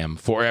glorify him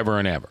forever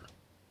and ever.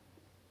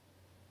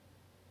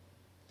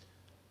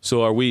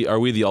 So are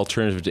we the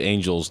alternative to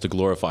angels to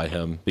glorify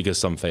him because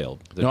some failed?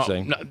 Is that what you're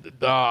saying?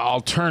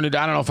 Alternative.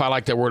 I don't know if I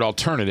like that word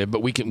alternative,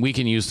 but we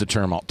can use the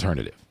term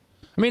alternative.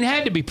 I mean, it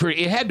had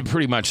to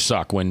pretty much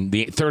suck when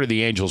the third of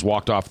the angels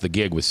walked off the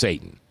gig with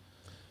Satan.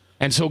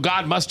 And so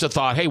God must have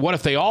thought, hey, what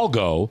if they all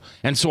go?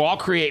 And so I'll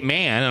create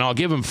man and I'll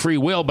give them free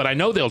will, but I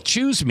know they'll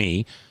choose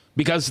me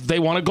because they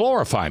want to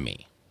glorify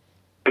me.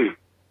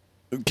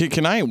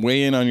 Can I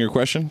weigh in on your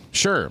question?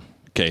 Sure.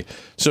 Okay.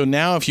 So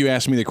now if you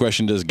ask me the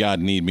question, does God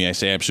need me? I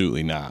say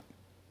absolutely not.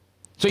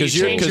 So you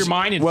changed your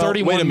mind in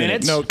 31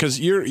 minutes? No, because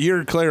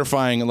you're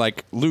clarifying,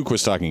 like Luke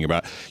was talking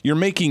about. You're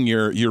making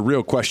your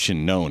real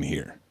question known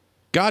here.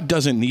 God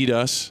doesn't need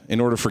us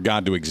in order for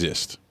God to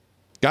exist.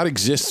 God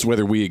exists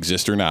whether we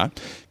exist or not.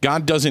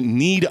 God doesn't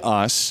need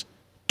us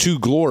to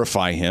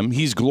glorify him.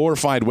 He's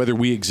glorified whether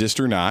we exist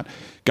or not.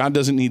 God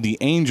doesn't need the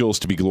angels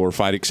to be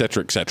glorified,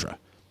 etc., etc.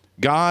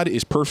 God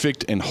is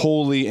perfect and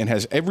holy and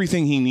has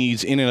everything he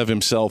needs in and of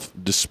himself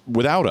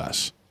without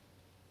us.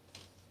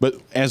 But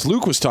as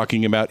Luke was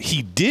talking about,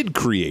 he did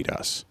create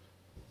us.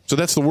 So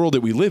that's the world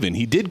that we live in.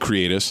 He did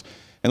create us.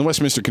 And the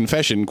Westminster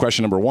Confession,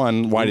 question number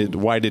 1,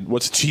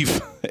 what's the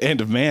chief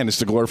end of man is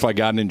to glorify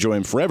God and enjoy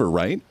him forever,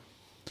 right?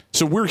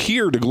 So we're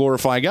here to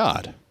glorify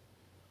God.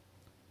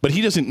 But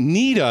he doesn't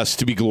need us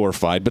to be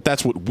glorified, but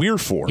that's what we're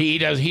for. He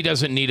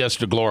doesn't need us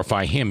to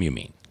glorify him, you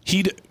mean?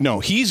 No,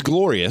 he's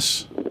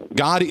glorious.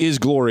 God is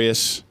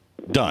glorious.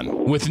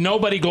 Done. With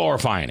nobody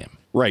glorifying him.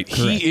 Right.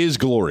 Correct. He is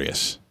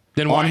glorious.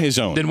 On his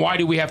own. Then why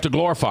do we have to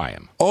glorify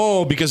him?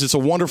 Oh, because it's a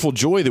wonderful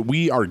joy that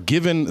we are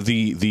given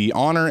the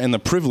honor and the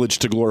privilege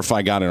to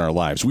glorify God in our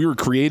lives. We were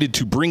created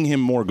to bring him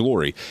more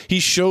glory. He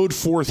showed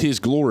forth his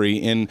glory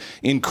in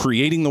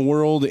creating the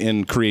world,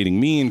 in creating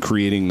me, and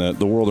creating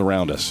the world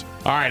around us.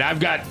 All right, I've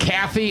got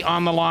Kathy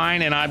on the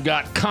line, and I've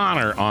got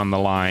Connor on the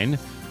line.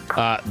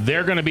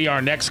 They're going to be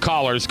our next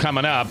callers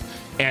coming up.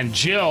 And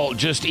Jill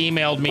just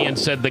emailed me and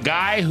said the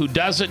guy who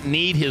doesn't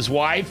need his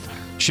wife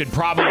should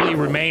probably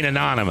remain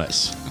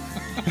anonymous.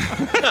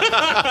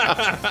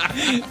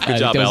 Good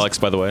job, Alex,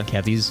 by the way.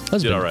 Kathy's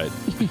husband. Did all right.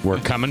 We're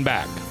coming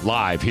back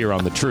live here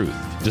on The Truth.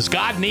 Does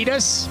God need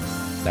us?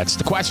 That's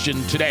the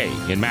question today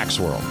in Max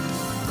World.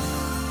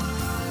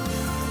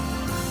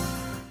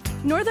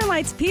 Northern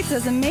Lights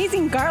Pizza's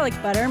amazing garlic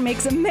butter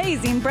makes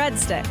amazing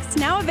breadsticks.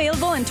 Now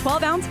available in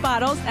 12-ounce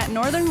bottles at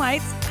Northern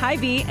Lights,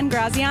 Hy-Vee, and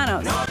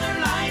Graziano's.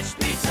 Northern Lights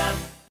Pizza.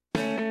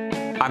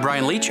 I'm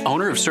Brian Leach,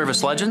 owner of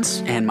Service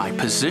Legends, and my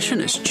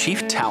position is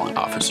Chief Talent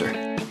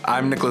Officer.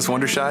 I'm Nicholas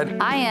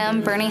Wonderscheid. I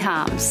am Bernie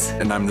Homs,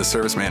 And I'm the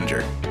service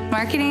manager.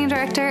 Marketing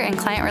Director and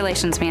Client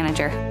Relations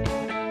Manager.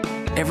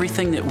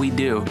 Everything that we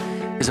do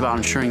is about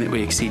ensuring that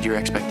we exceed your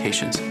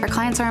expectations. Our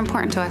clients are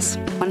important to us.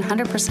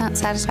 100%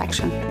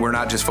 satisfaction. We're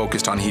not just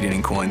focused on heating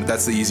and cooling.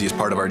 That's the easiest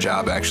part of our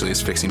job, actually,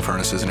 is fixing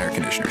furnaces and air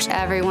conditioners.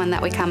 Everyone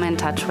that we come in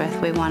touch with,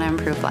 we want to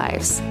improve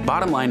lives.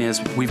 Bottom line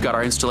is, we've got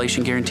our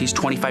installation guarantees,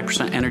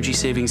 25% energy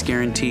savings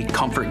guarantee,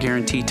 comfort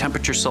guarantee,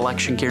 temperature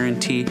selection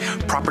guarantee,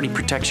 property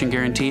protection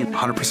guarantee.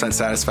 100%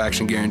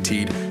 satisfaction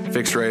guaranteed.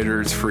 Fixed rater,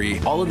 it's free.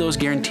 All of those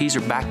guarantees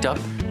are backed up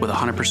with a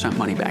 100%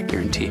 money-back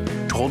guarantee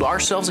to hold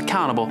ourselves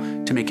accountable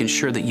to making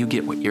sure that you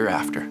get what you're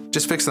after.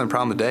 Just fixing the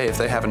problem today. If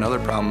they have another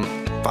problem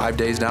 5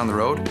 days down the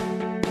road,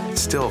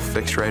 it's still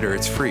fixed rate or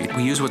it's free.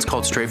 We use what's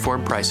called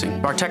straightforward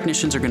pricing. Our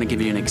technicians are going to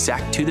give you an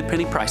exact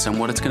to-the-penny price on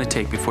what it's going to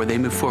take before they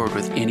move forward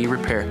with any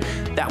repair.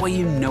 That way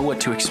you know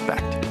what to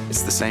expect.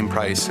 It's the same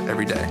price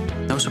every day.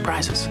 No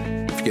surprises.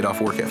 If you get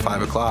off work at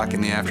 5 o'clock in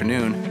the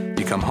afternoon,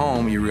 you come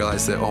home, you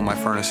realize that, oh, my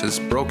furnace is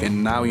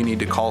broken. Now you need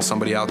to call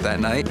somebody out that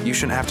night. You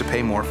shouldn't have to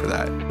pay more for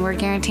that. We're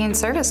guaranteeing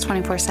service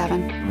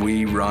 24/7.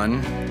 We run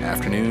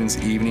afternoons,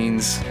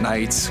 evenings,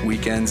 nights,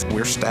 weekends.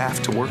 We're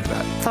staffed to work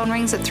that. Phone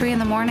rings at 3 in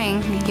the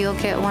morning. You'll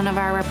get one of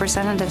our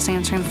representatives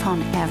answering the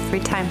phone every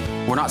time.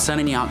 We're not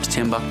sending you out to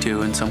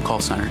Timbuktu in some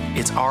call center.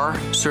 It's our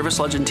Service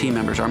Legend team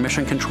members, our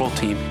mission control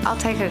team. I'll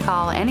take a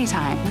call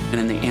anytime. And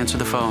then they answer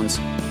the phones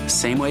the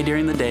same way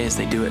during the day as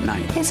they do at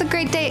night. It's a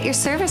great day at your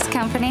service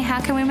company.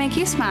 How can we make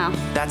you smile?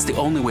 That's the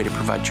only way to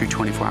provide true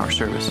 24-hour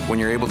service. When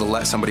you're able to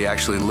let somebody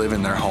actually live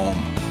in their home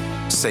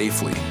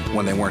safely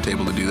when they weren't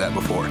able to do that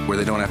before, where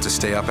they don't have to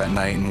stay up at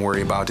night and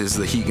worry about, is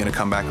the heat going to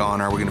come back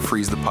on? Are we going to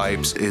freeze the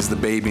pipes? Is the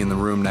baby in the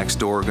room next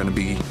door going to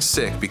be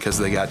sick because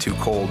they got too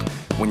cold?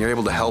 When you're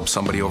able to help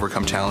somebody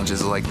overcome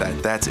challenges like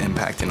that, that's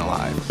impacting a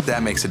life.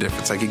 That makes a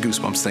difference. I get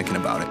goosebumps thinking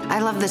about it. I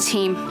love the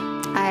team.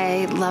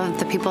 I love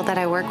the people that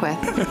I work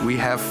with. We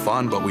have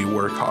fun, but we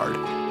work hard.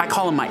 I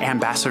call them my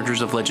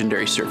ambassadors of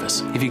legendary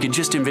service. If you could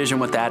just envision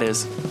what that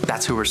is,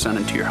 that's who we're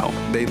sending to your home.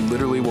 They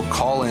literally will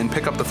call in,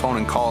 pick up the phone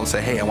and call and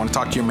say, hey, I want to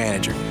talk to your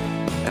manager.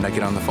 And I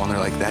get on the phone, they're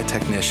like, that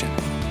technician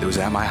that was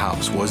at my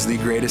house was the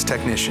greatest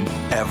technician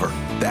ever.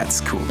 That's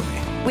cool to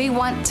me. We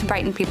want to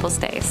brighten people's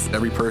days.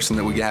 Every person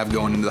that we have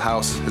going into the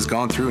house has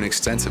gone through an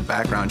extensive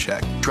background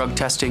check. Drug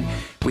testing,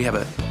 we have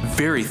a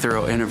very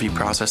thorough interview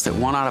process that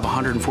 1 out of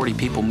 140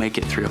 people make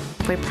it through.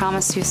 If we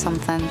promise you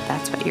something,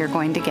 that's what you're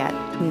going to get,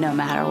 no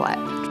matter what.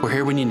 We're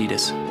here when you need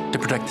us to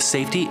protect the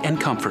safety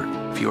and comfort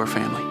of your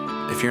family.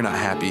 If you're not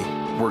happy,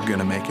 we're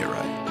gonna make it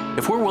right.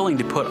 If we're willing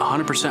to put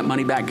 100%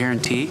 money back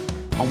guarantee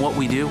on what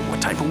we do,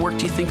 what type of work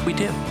do you think we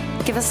do?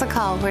 Give us a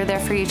call. We're there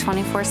for you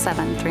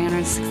 24/7,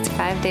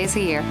 365 days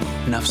a year.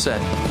 Enough said.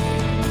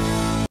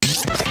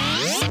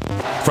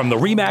 From the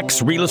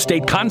RE/MAX Real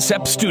Estate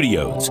Concept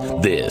Studios,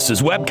 this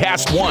is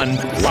Webcast One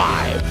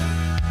Live.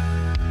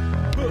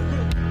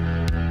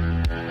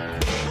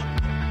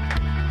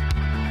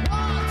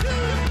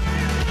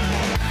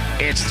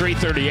 It's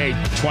 3:38,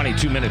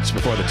 22 minutes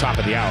before the top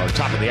of the hour.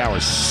 Top of the hour,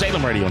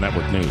 Salem Radio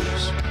Network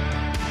News.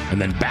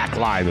 And then back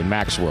live in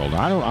Max World.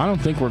 I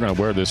don't think we're going to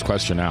wear this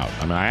question out.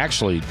 I mean, I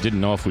actually didn't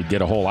know if we'd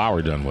get a whole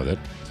hour done with it.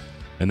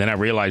 And then I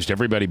realized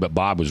everybody but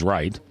Bob was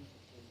right.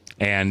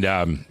 And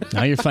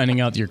now you're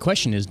finding out your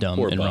question is dumb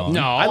and wrong.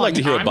 No, I'd like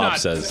to hear what Bob I'm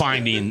says. not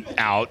finding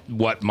out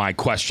what my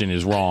question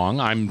is wrong.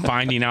 I'm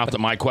finding out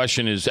that my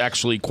question is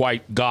actually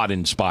quite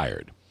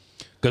God-inspired.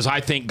 Because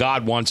I think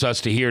God wants us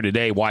to hear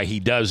today why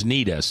he does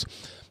need us.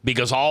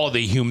 Because all of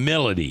the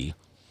humility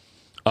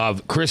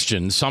of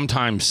Christians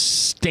sometimes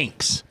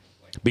stinks.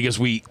 Because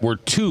we're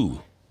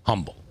too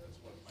humble.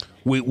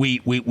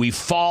 We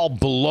fall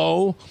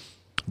below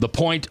the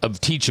point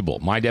of teachable.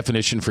 My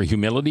definition for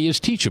humility is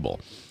teachable.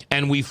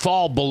 And we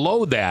fall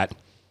below that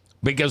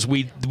because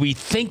we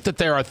think that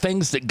there are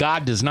things that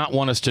God does not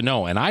want us to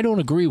know. And I don't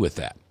agree with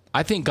that.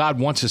 I think God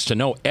wants us to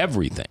know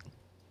everything.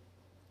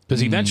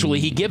 Because eventually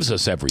he gives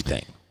us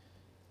everything.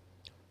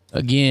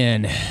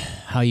 Again,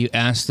 how you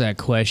ask that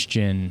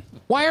question.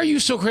 Why are you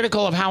so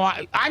critical of how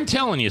I'm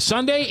telling you,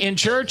 Sunday in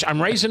church,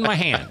 I'm raising my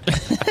hand.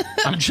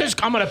 I'm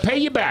going to pay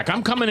you back.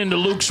 I'm coming into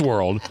Luke's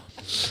world.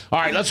 All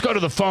right, let's go to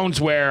the phones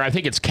where I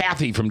think it's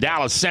Kathy from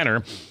Dallas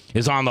Center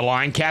is on the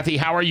line. Kathy,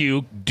 how are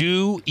you?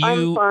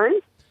 I'm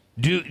fine.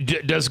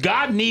 Does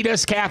God need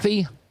us,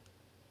 Kathy?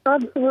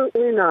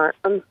 Absolutely not.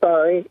 I'm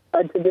sorry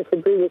to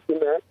disagree with you,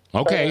 Matt.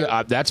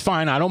 Okay, that's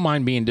fine. I don't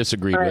mind being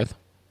disagreed with.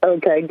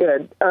 Okay,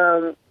 good.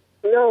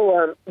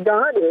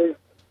 God is,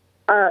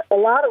 a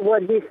lot of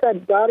what he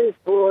said, God is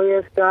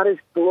glorious, God is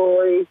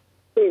glory.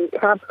 He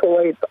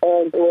encapsulates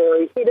all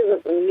glory. He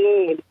doesn't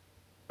need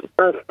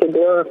us to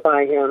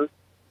glorify him.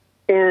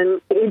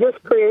 And he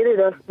just created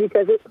us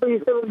because it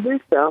pleased him to do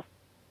so.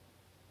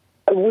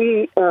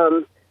 And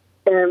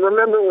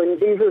remember when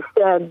Jesus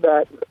said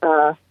that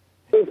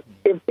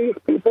if these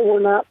people were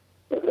not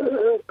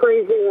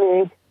praising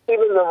me,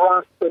 even the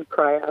rocks would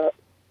cry out.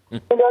 He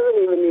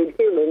doesn't even need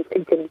humans.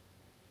 He can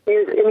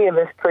use any of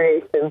his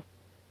creation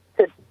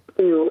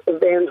to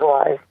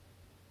evangelize.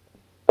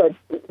 But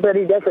but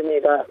he doesn't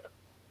need us.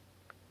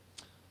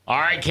 All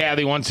right,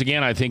 Kathy, once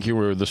again, I think you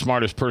were the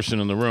smartest person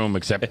in the room,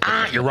 except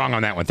you're wrong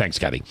on that one. Thanks,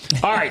 Kathy.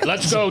 All right,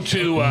 let's go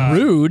to...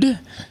 Rude.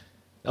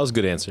 That was a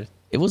good answer.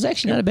 It was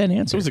actually not a bad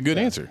answer. It was a good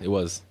answer. It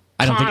was.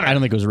 I don't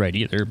think it was right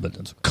either, but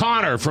that's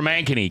Connor from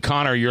Ankeny.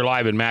 Connor, you're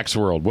live in Mac's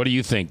World. What do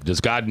you think? Does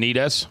God need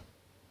us?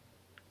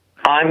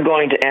 I'm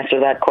going to answer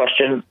that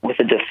question with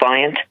a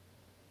defiant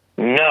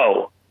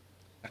no.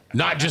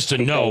 Not just a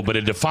no, but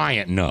a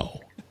defiant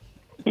no.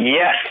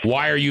 Yes.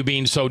 Why are you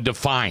being so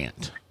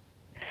defiant?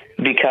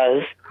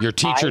 Because your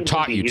teacher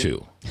taught you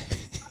to.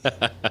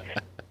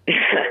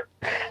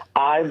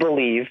 I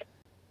believe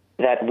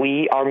that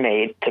we are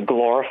made to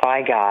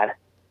glorify God.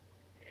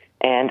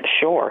 And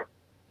sure,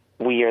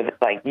 we are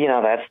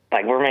that's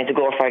like we're made to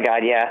glorify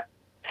God, yeah.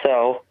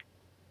 So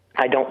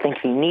I don't think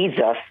he needs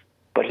us,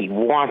 but he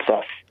wants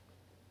us.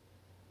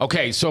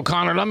 Okay, so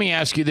Connor, let me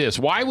ask you this.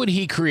 Why would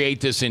he create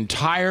this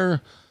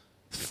entire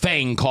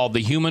thing called the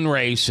human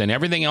race and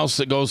everything else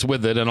that goes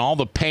with it and all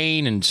the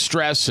pain and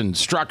stress and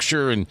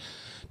structure and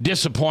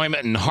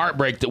disappointment and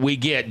heartbreak that we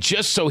get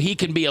just so he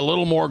can be a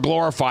little more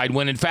glorified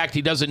when, in fact,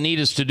 he doesn't need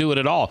us to do it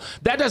at all?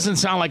 That doesn't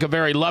sound like a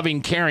very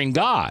loving, caring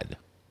God.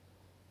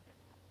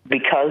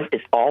 Because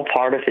it's all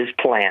part of his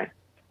plan.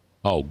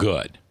 Oh,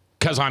 good.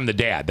 Because I'm the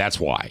dad. That's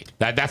why.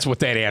 That's what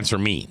that answer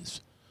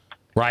means.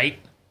 Right?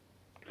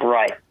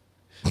 Right.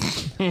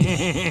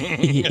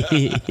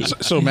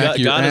 So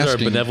Mac, God is our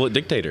benevolent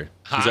dictator.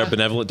 He's our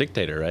benevolent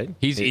dictator, right?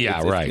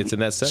 Right. It's in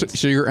that sense.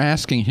 So you're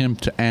asking him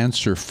to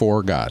answer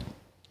for God.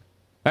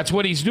 That's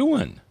what he's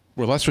doing.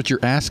 Well, that's what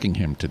you're asking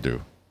him to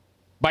do.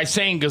 By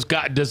saying, does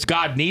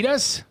God need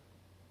us?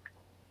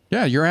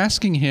 Yeah, you're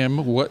asking him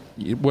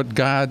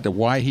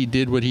why he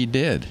did what he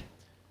did.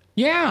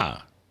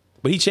 Yeah.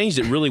 But he changed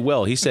it really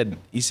well. He said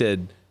he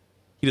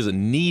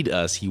doesn't need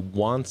us, he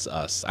wants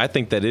us. I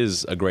think that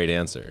is a great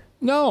answer.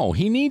 No,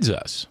 he needs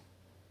us.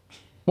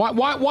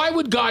 Why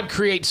would God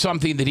create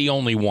something that he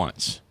only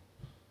wants?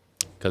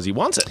 Because he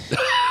wants it.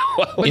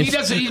 But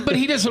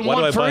he doesn't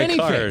want for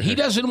anything. He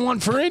doesn't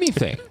want for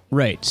anything.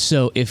 Right.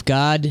 So if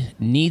God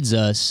needs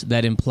us,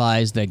 that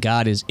implies that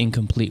God is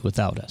incomplete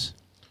without us.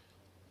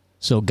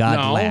 So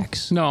God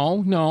lacks.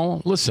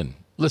 No. Listen.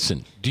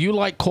 Do you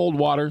like cold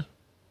water?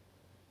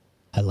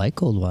 I like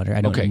cold water.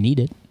 I don't need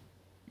it.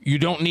 You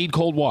don't need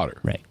cold water.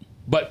 Right.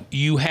 But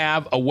you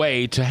have a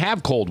way to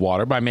have cold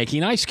water by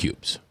making ice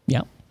cubes.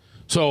 Yeah.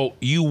 So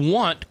you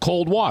want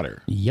cold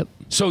water. Yep.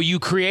 So you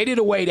created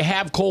a way to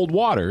have cold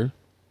water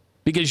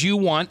because you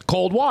want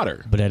cold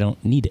water. But I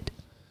don't need it.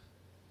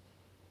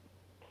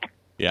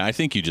 Yeah, I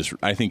think you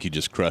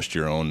just crushed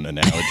your own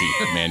analogy,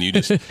 man. You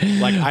just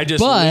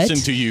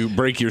listened to you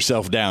break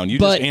yourself down. You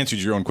just answered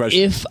your own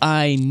question. If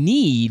I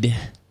need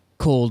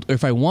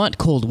if I want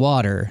cold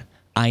water,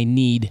 I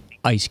need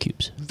ice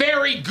cubes.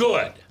 Very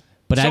good.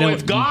 But so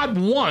if God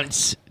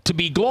wants to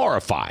be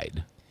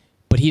glorified,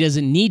 but he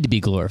doesn't need to be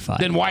glorified,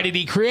 then why did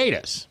he create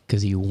us?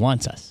 Because he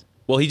wants us.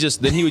 Well, he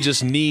would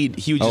just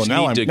need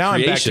now I'm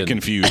back to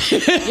confused.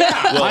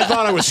 I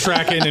thought I was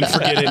tracking and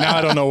forget it. Now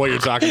I don't know what you're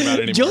talking about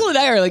anymore. Joel and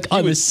I are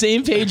on the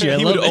same page here.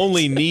 He would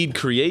only need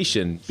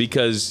creation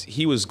because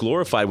he was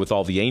glorified with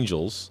all the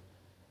angels.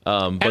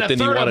 But and then a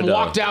third he of them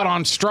walked out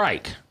on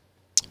strike.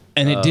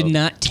 And it did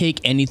not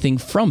take anything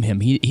from him.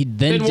 He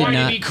then why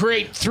did he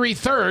create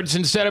 3/3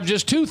 instead of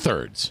just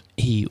 2/3?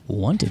 He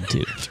wanted to.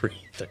 3/3.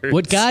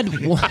 What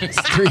God wants,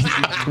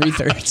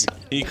 3/3.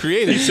 He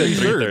created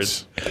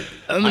 3/3.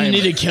 I'm going to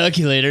need a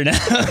calculator now.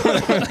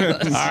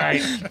 All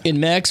right. In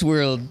Mac's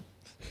World,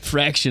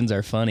 fractions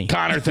are funny.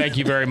 Connor, thank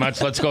you very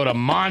much. Let's go to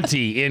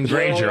Monty in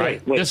Granger.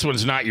 This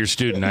one's not your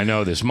student. I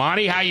know this.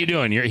 Monty, how you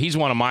doing? He's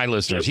one of my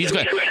listeners.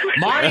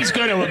 Monty's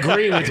going to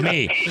agree with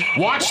me.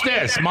 Watch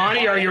this.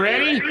 Monty, are you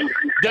ready?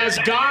 Does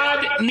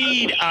God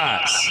need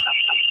us?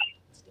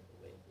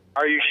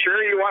 Are you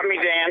sure you want me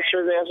to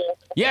answer this?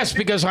 Yes,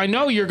 because I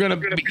know you're going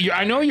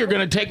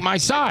to take my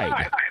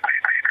side.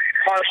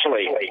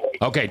 Partially.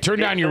 Okay, turn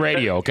down your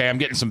radio. Okay, I'm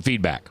getting some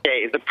feedback.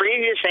 Okay, the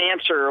previous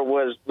answer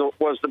was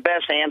the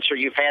best answer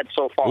you've had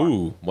so far.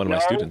 Ooh, one of my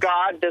students. No,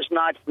 God does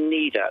not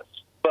need us,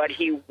 but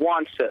he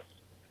wants us.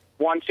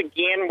 Once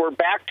again, we're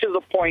back to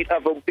the point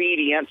of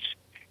obedience.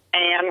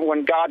 And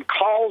when God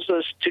calls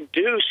us to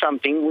do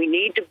something, we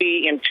need to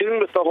be in tune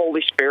with the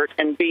Holy Spirit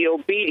and be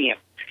obedient.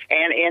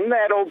 And in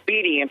that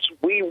obedience,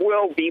 we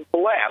will be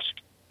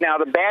blessed. Now,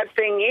 the bad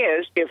thing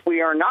is, if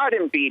we are not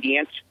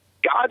obedient,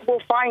 God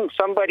will find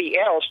somebody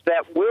else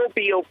that will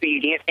be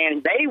obedient,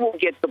 and they will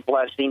get the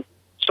blessing.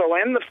 So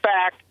in the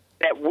fact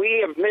that we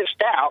have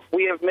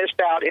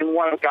missed out in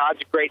one of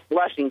God's great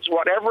blessings,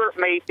 whatever it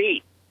may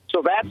be.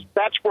 So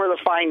that's where the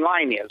fine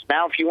line is.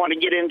 Now, if you want to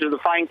get into the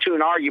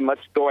fine-tuned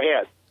arguments, go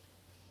ahead.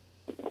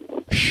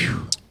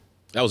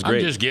 That was great.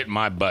 I'm just getting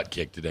my butt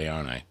kicked today,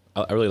 aren't I?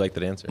 I really like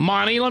that answer.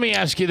 Monty, let me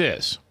ask you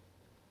this.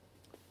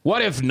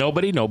 What if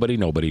nobody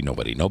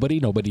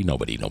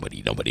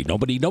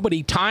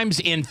times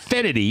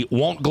infinity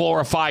won't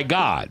glorify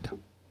God?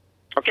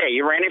 Okay,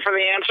 you ready for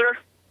the answer?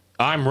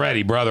 I'm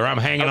ready, brother. I'm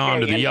hanging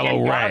on to the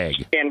yellow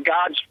rag. And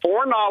God's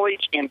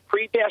foreknowledge and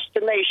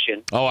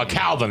predestination. Oh, a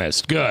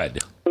Calvinist.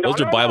 Good.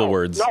 Those are Bible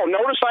words. No,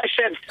 notice I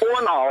said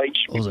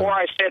foreknowledge before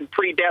I said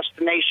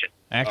predestination.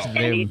 And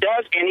he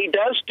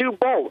does do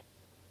both.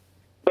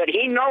 But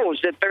he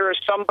knows that there is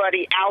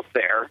somebody out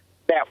there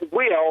that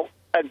will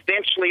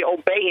eventually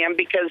obey him,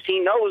 because he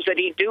knows that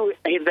he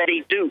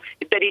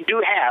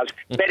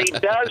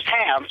does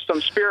have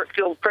some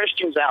spirit-filled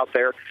Christians out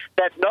there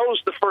that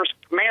knows the first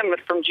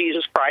commandment from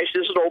Jesus Christ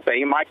is to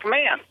obey my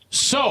commands.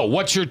 So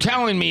what you're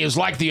telling me is,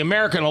 like the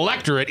American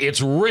electorate, it's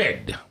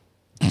rigged.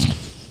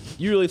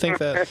 You really think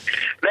that?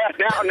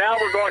 Now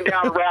we're going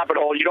down a rabbit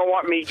hole. You don't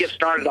want me to get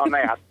started on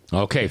that.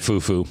 Okay,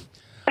 foo-foo.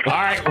 All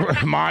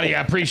right, Monty,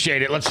 I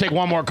appreciate it. Let's take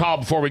one more call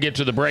before we get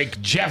to the break.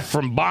 Jeff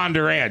from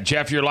Bondurant.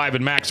 Jeff, you're live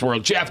in Mac's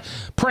World.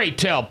 Jeff, pray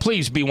tell,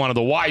 please be one of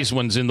the wise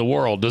ones in the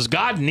world. Does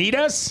God need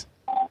us?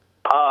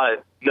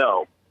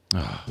 No.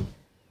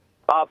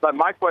 But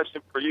my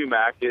question for you,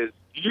 Mac, is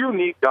do you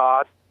need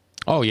God?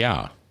 Oh,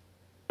 yeah.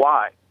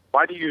 Why?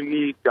 Why do you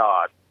need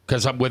God?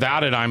 Because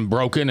without it, I'm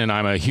broken, and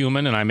I'm a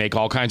human, and I make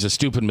all kinds of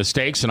stupid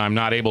mistakes, and I'm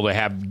not able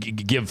to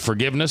give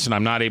forgiveness, and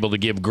I'm not able to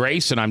give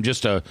grace, and I'm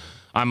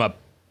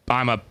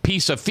a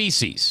piece of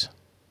feces.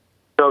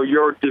 So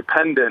you're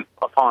dependent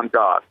upon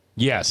God.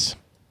 Yes.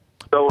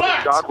 So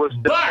if God was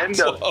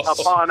dependent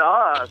upon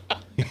us,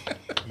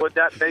 would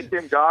that make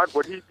him God?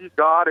 Would he be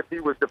God if he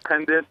was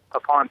dependent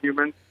upon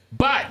humans?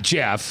 But,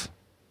 Jeff,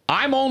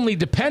 I'm only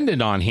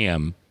dependent on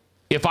him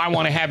if I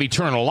want to have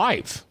eternal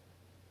life.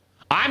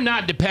 I'm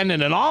not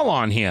dependent at all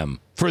on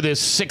him for this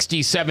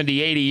 60,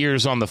 70, 80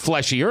 years on the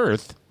fleshy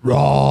earth.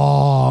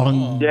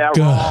 Wrong. Yeah,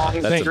 wrong.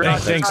 Thanks, You're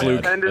not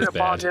Luke. dependent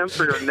upon him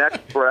for your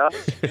next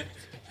breath.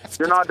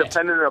 You're not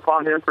dependent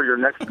upon him for your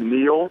next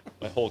meal.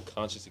 My whole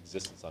conscious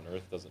existence on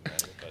Earth doesn't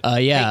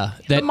matter. Yeah.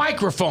 The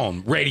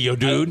microphone, radio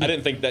dude. I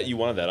didn't think that you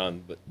wanted that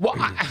on. But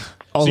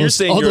All so you're those-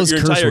 saying all your those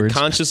curse entire words.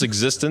 conscious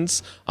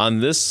existence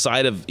on this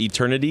side of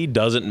eternity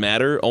doesn't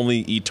matter? Only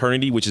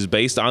eternity, which is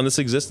based on this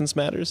existence,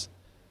 matters?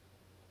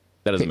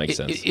 That doesn't make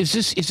sense. Is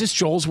this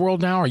Joel's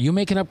world now? Are you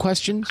making up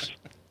questions?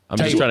 I'm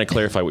just trying to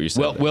clarify what you're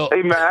saying. Well,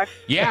 Hey, Mac.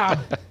 Yeah.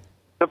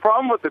 The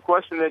problem with the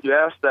question that you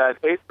asked that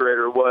eighth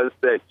grader was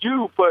that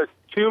you put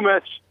too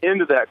much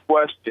into that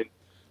question.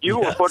 You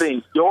were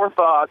putting your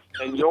thoughts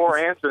and your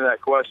answer to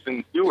that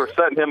question. You were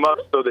setting him up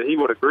so that he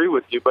would agree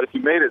with you. But if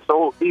you made it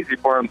so easy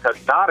for him to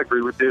not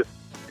agree with you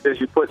because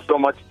you put so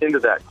much into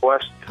that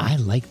question. I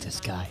like this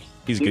guy.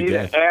 He's You need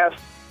to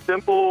ask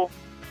simple,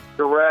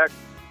 direct,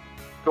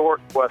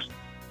 short questions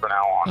from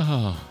now on.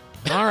 Oh.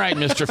 All right,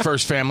 Mr.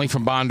 First Family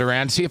from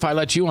Bondurant. See if I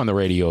let you on the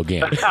radio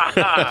again.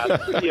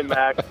 See you,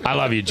 Mac. I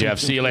love you, Jeff.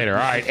 See you later. All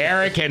right,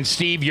 Eric and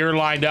Steve, you're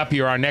lined up.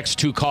 You're our next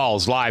two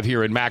calls live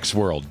here in Mac's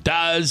World.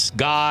 Does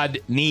God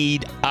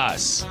need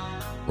us?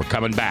 We're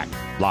coming back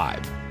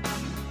live.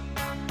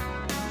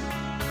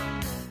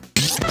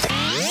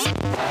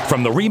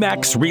 From the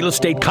RE/MAX Real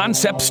Estate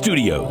Concept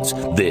Studios,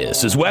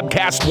 this is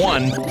Webcast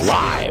One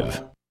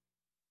Live.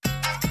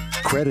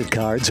 Credit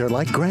cards are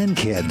like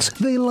grandkids.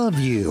 They love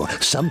you,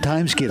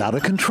 sometimes get out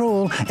of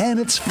control, and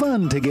it's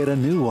fun to get a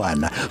new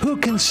one. Who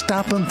can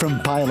stop them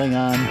from piling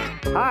on?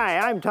 Hi,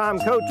 I'm Tom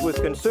Coates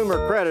with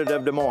Consumer Credit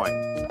of Des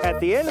Moines. At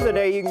the end of the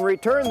day, you can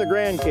return the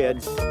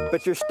grandkids,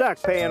 but you're stuck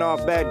paying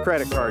off bad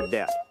credit card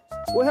debt.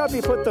 We'll help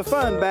you put the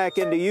fun back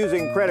into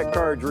using credit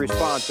cards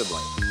responsibly.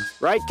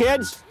 Right,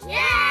 kids?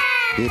 Yeah!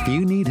 If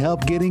you need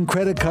help getting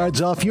credit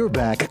cards off your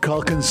back,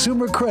 call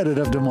Consumer Credit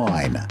of Des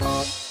Moines.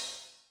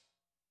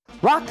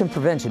 Rockton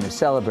Prevention is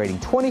celebrating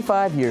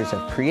 25 years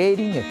of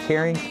creating a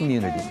caring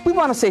community. We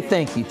want to say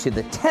thank you to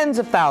the tens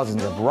of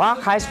thousands of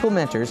Rock High School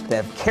mentors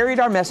that have carried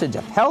our message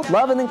of health,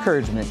 love, and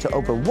encouragement to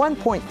over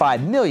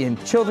 1.5 million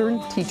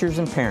children, teachers,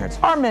 and parents.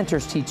 Our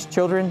mentors teach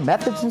children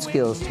methods and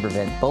skills to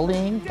prevent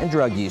bullying and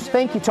drug use.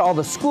 Thank you to all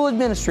the school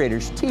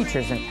administrators,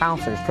 teachers, and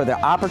counselors for their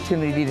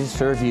opportunity to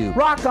serve you.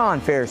 Rock on,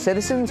 fair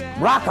citizens.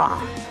 Rock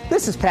on.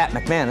 This is Pat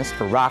McManus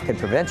for Rockton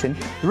Prevention,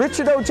 the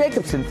Richard O.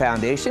 Jacobson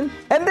Foundation,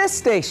 and this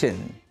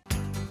station.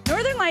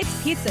 Northern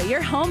Lights Pizza,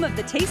 your home of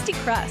the tasty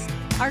crust.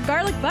 Our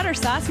garlic butter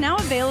sauce now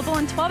available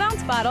in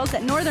 12-ounce bottles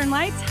at Northern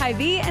Lights,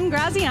 Hy-Vee, and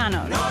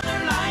Graziano's.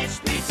 Northern Lights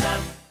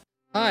Pizza.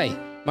 Hi,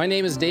 my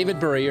name is David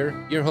Burrier,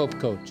 your Hope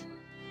Coach.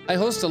 I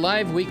host a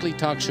live weekly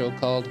talk show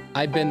called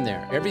I've Been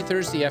There every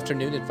Thursday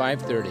afternoon at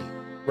 5:30,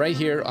 right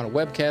here on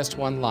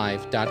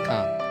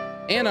webcast1live.com,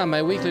 and on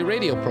my weekly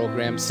radio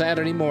program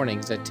Saturday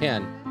mornings at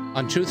 10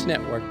 on Truth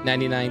Network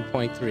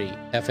 99.3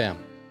 FM.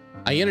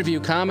 I interview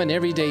common,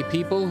 everyday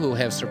people who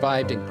have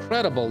survived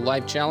incredible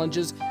life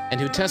challenges and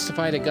who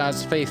testify to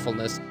God's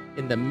faithfulness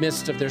in the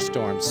midst of their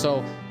storms.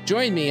 So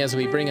join me as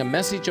we bring a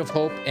message of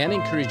hope and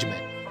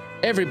encouragement.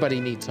 Everybody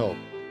needs hope.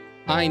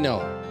 I know,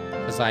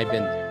 because I've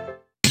been there.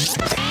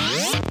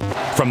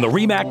 From the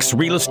RE/MAX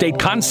Real Estate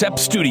Concept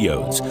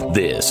Studios,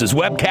 this is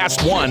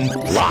Webcast One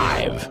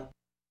Live.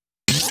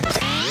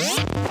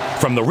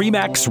 From the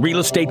RE/MAX Real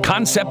Estate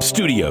Concept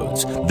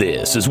Studios,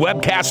 this is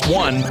Webcast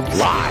One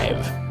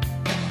Live.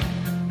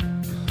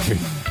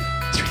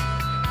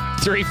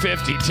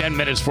 3:50, 10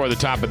 minutes for the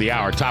top of the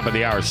hour. Top of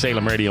the hour,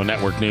 Salem Radio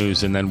Network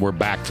News, and then we're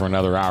back for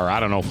another hour.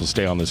 I don't know if we'll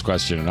stay on this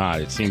question or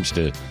not. It seems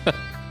to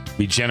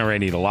be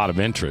generating a lot of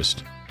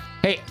interest.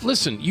 Hey,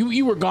 listen,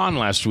 you were gone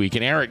last week,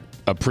 and Eric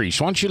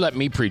preached. Why don't you let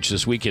me preach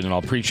this weekend, and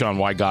I'll preach on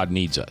why God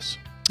needs us.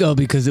 Oh,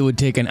 because it would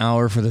take an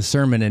hour for the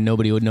sermon, and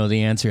nobody would know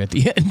the answer at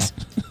the end.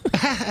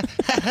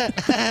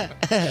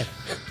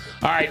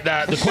 All right,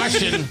 the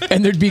question...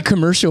 And there'd be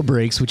commercial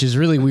breaks, which is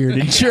really weird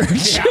in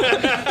church.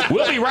 Yeah.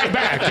 We'll be right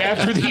back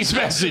after these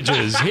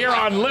messages here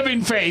on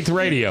Living Faith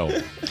Radio.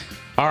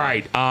 All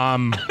right,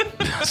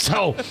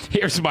 so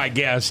here's my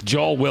guest,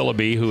 Joel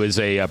Willoughby, who is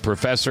a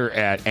professor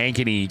at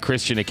Ankeny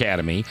Christian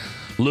Academy,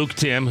 Luke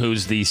Tim,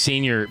 who's the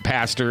senior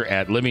pastor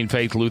at Living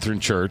Faith Lutheran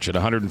Church at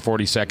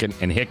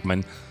 142nd and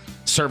Hickman,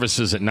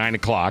 services at 9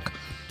 o'clock.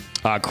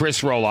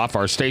 Chris Roloff,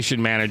 our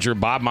station manager,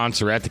 Bob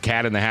Montserrat, the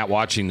Cat in the Hat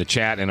watching the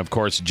chat, and, of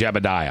course,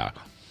 Jebediah.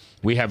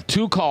 We have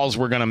 2 calls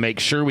we're going to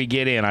make sure we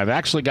get in. I've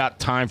actually got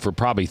time for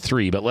probably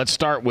 3, but let's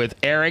start with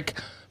Eric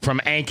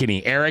from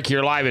Ankeny. Eric,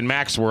 you're live in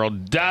Mac's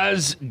World.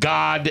 Does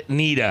God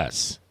need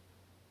us?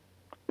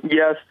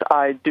 Yes,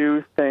 I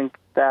do think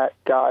that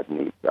God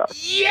needs us.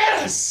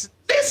 Yes!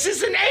 This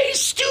is an A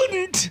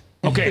student!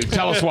 Okay,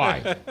 tell us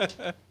why.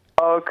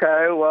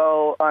 Okay,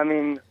 well, I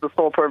mean, the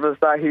sole purpose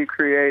that he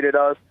created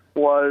us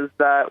was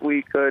that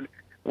we could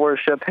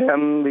worship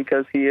him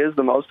because he is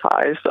the Most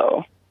High,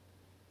 so...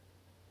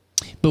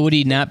 But would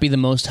he not be the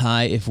Most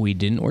High if we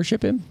didn't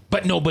worship him?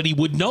 But nobody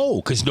would know,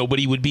 because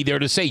nobody would be there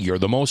to say, you're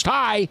the Most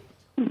High.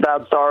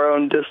 That's our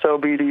own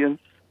disobedience.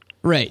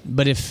 Right,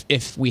 but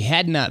if we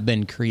had not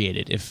been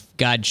created, if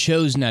God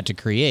chose not to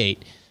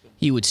create,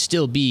 he would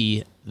still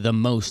be the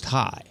Most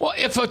High. Well,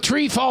 if a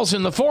tree falls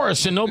in the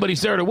forest and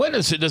nobody's there to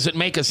witness it, does it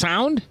make a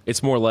sound?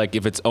 It's more like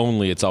if it's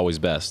only, it's always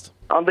best.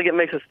 I don't think it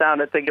makes a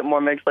sound. I think it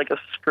more makes like a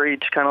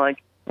screech, kind of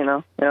like, you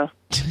know, yeah.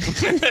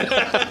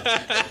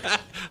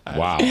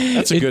 Wow,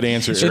 that's a good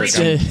answer.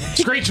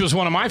 Screech was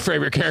one of my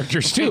favorite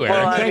characters too, Eric.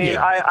 Well, I Thank mean, you.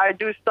 I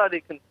do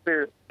study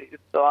conspiracies,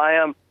 so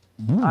I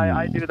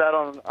do that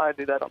on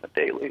a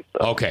daily.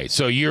 So. Okay,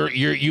 so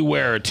you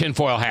wear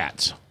tinfoil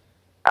hats?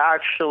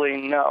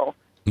 Actually, no.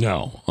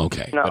 No.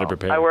 Okay. No, Better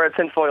prepare. I wear a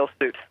tinfoil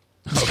suit.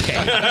 Okay.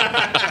 All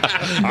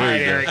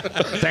right, Eric.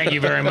 Thank you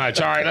very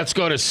much. All right, let's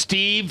go to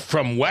Steve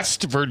from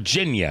West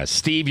Virginia.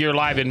 Steve, you're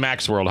live in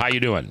Mac's World. How you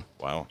doing?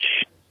 Wow.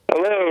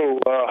 Hello.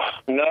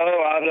 No,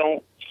 I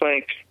don't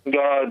think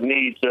God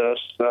needs us.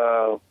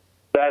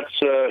 That's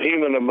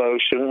human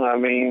emotion. I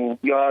mean,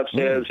 God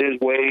says his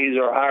ways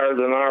are higher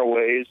than our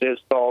ways. His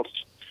thoughts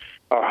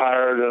are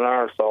higher than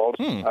our thoughts.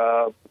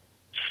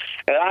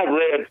 And I've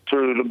read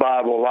through the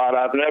Bible a lot.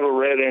 I've never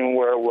read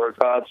anywhere where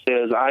God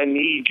says, I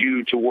need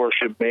you to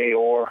worship me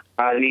or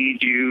I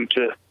need you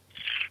to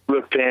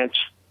repent.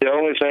 The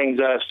only things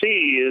I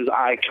see is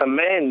I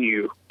command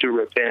you to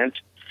repent.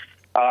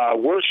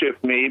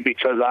 Worship me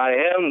because I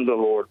am the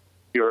Lord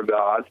your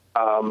God.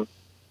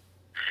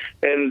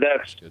 And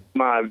that's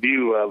my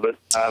view of it.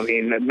 I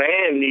mean,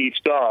 man needs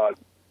God.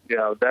 You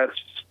know, that's...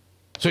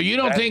 So you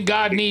don't think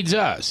God needs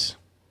us?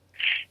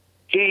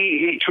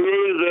 He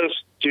created us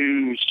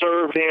to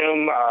serve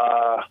him.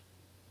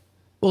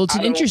 Well, it's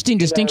an interesting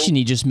distinction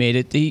he just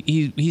made.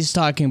 He's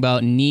talking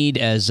about need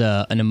as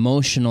an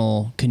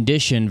emotional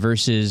condition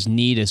versus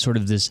need as sort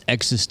of this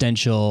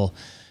existential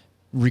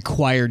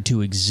required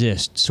to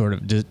exist sort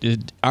of.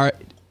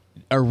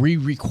 Are we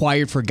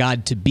required for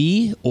God to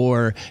be,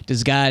 or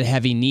does God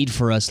have a need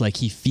for us like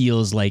he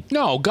feels like?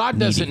 No, God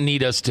doesn't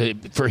need us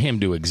for him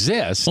to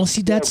exist. Well,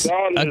 see, that's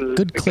a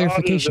good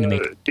clarification to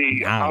make. God is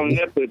the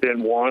omnipotent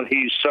one.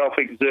 He's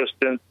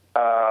self-existent.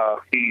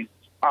 He's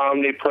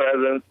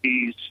omnipresent.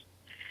 He's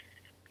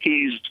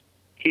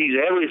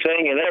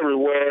everything and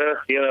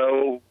everywhere. You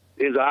know,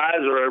 his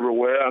eyes are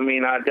everywhere. I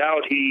mean, I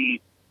doubt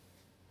he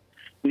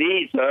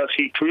needs us.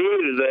 He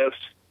created us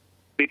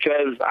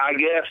because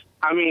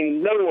I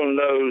mean, no one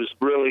knows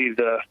really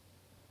the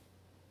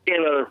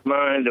inner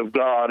mind of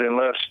God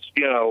unless,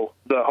 you know,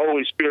 the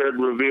Holy Spirit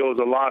reveals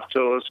a lot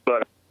to us.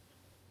 But,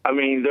 I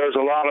mean, there's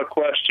a lot of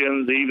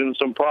questions, even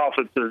some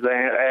prophets has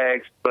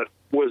asked, but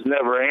was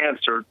never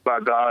answered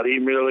by God. He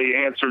merely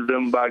answered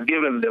them by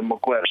giving them a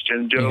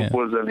question. Job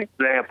was an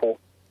example.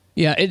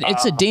 Yeah,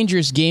 it's a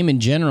dangerous game in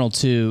general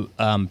to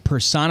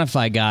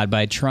personify God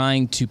by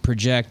trying to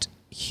project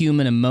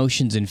human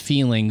emotions and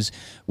feelings,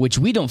 which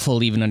we don't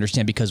fully even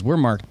understand because we're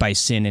marked by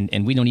sin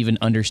and we don't even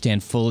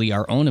understand fully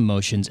our own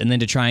emotions, and then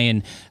to try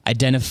and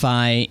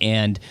identify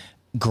and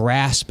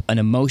grasp an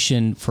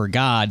emotion for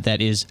God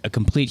that is a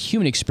complete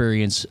human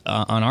experience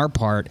on our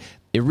part,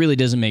 it really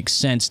doesn't make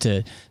sense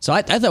to... So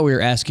I thought we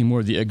were asking more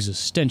of the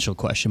existential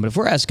question, but if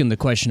we're asking the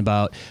question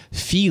about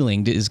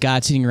feeling, is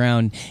God sitting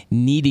around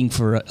needing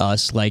for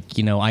us, like,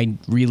 you know, I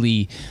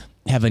really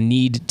have a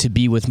need to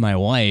be with my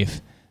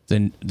wife,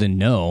 then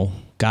no,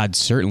 God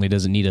certainly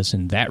doesn't need us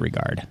in that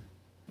regard.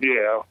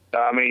 Yeah,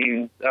 I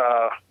mean,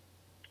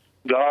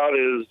 God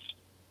is,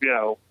 you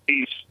know,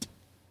 he's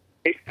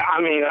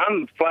I mean,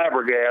 I'm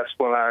flabbergasted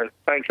when I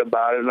think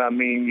about it. I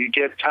mean, you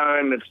get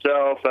time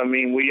itself. I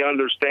mean, we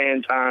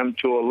understand time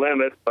to a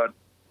limit, but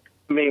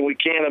I mean, we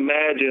can't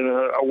imagine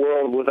a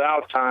world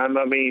without time.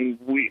 I mean,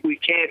 we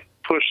can't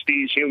push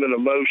these human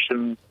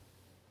emotions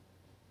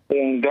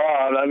on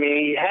God. I mean,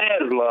 he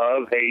has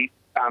love, hate,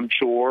 I'm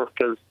sure,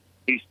 because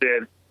he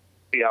said,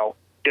 you know,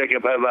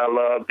 Jacob have I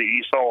loved,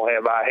 Esau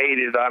have I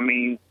hated. I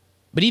mean,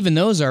 but even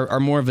those are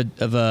more of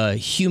a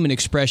human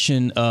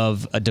expression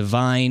of a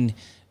divine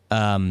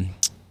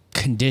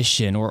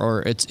condition,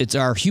 or it's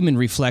our human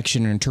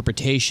reflection or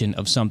interpretation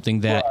of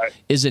something that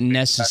isn't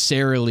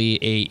necessarily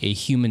a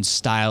human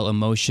style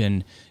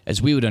emotion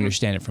as we would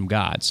understand it from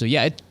God. So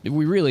yeah,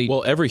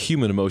 well, every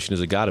human emotion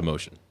is a God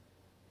emotion.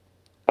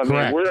 I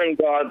mean, we're in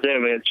God's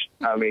image.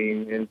 I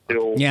mean,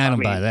 until I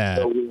don't buy that.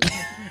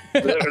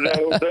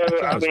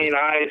 I mean,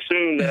 I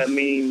assume that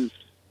means,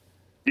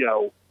 you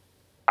know,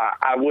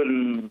 I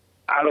don't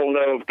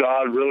know if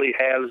God really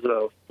has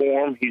a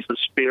form. He's a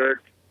spirit.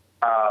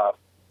 I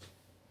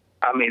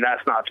mean,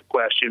 that's not the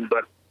question,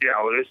 but, you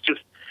know,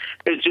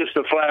 it's just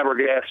a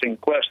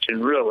flabbergasting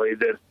question, really,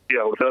 that, you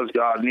know, does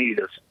God need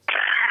us?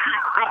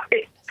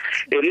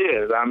 It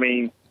is. I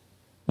mean.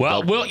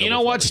 Well, you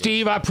know what,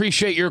 Steve? I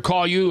appreciate your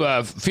call.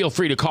 You feel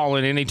free to call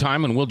in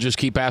anytime, and we'll just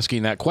keep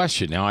asking that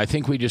question. Now, I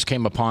think we just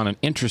came upon an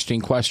interesting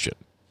question.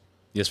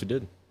 Yes, we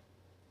did.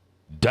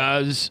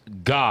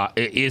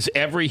 Is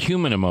every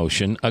human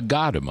emotion a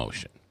God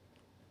emotion?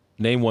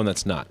 Name one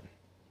that's not.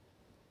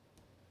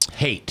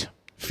 Hate.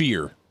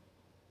 Fear.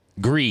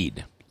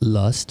 Greed.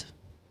 Lust.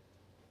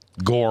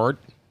 Gord.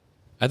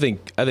 I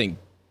think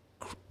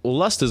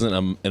lust isn't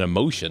an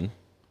emotion.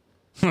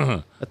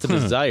 That's a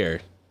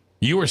desire.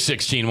 You were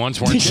 16 once,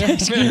 weren't you?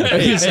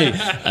 Hey,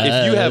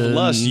 if you have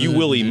lust, you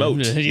will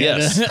emote.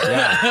 Yes.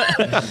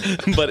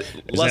 But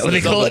lust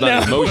itself is not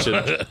an emotion.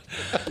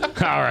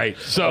 All right.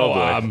 So,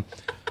 all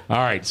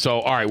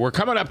right. We're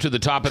coming up to the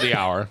top of the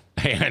hour,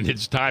 and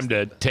it's time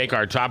to take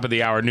our top of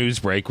the hour news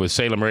break with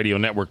Salem Radio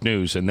Network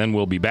News, and then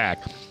we'll be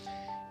back.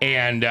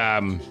 And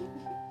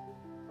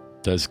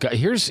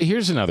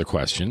here's another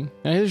question.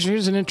 Now,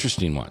 here's an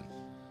interesting one.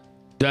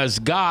 Does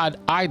God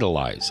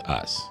idolize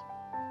us?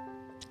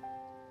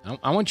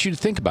 I want you to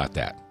think about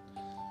that.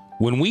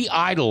 When we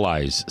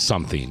idolize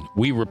something,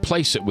 we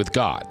replace it with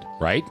God,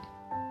 right?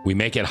 We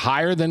make it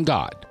higher than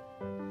God.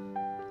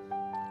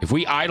 If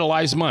we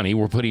idolize money,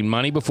 we're putting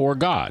money before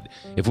God.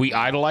 If we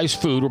idolize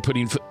food, we're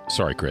putting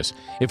sorry, Chris.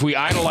 If we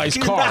idolize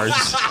cars,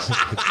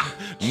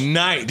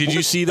 night. Did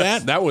you see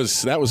that? That was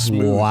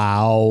smooth.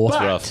 Wow.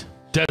 But rough.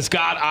 Does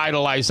God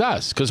idolize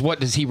us? Because what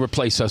does he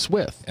replace us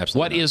with?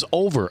 Absolutely. What is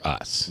over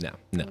us?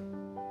 No.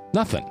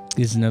 Nothing.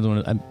 This is another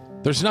one.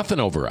 There's nothing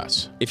over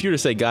us. If you were to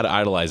say God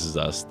idolizes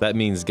us, that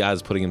means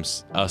God's putting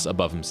us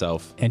above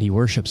himself. And he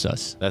worships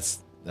us. That's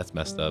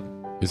messed up.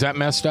 Is that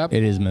messed up?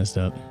 It is messed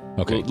up.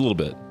 Okay. A little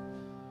bit.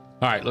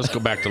 All right, let's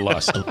go back to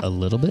lust. A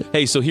little bit?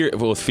 Hey, so here,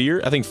 with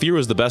fear, I think fear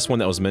was the best one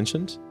that was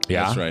mentioned.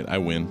 Yeah. That's right. I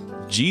win.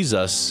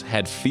 Jesus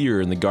had fear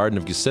in the Garden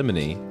of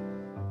Gethsemane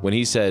when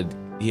he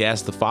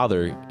asked the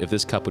Father if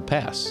this cup would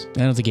pass.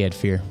 I don't think he had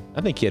fear.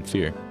 I think he had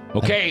fear.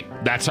 Okay,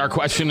 that's our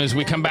question as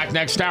we come back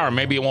next hour.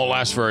 Maybe it won't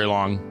last very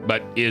long,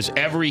 but is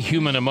every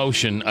human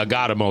emotion a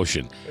God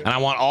emotion? And I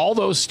want all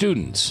those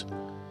students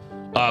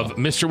of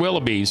Mr.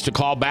 Willoughby's to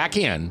call back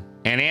in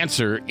and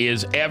answer,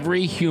 is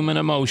every human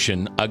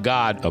emotion a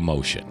God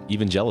emotion?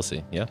 Even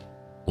jealousy, yeah.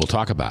 We'll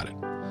talk about it.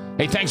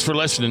 Hey, thanks for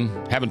listening.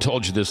 Haven't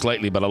told you this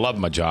lately, but I love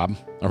my job.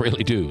 I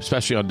really do,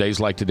 especially on days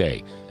like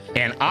today.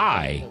 And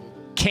I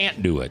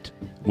can't do it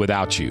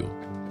without you.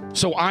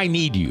 So I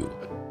need you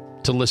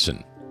to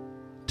listen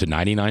to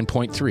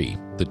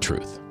 99.3 The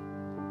Truth.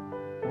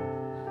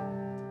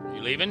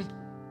 You leaving?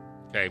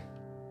 Okay.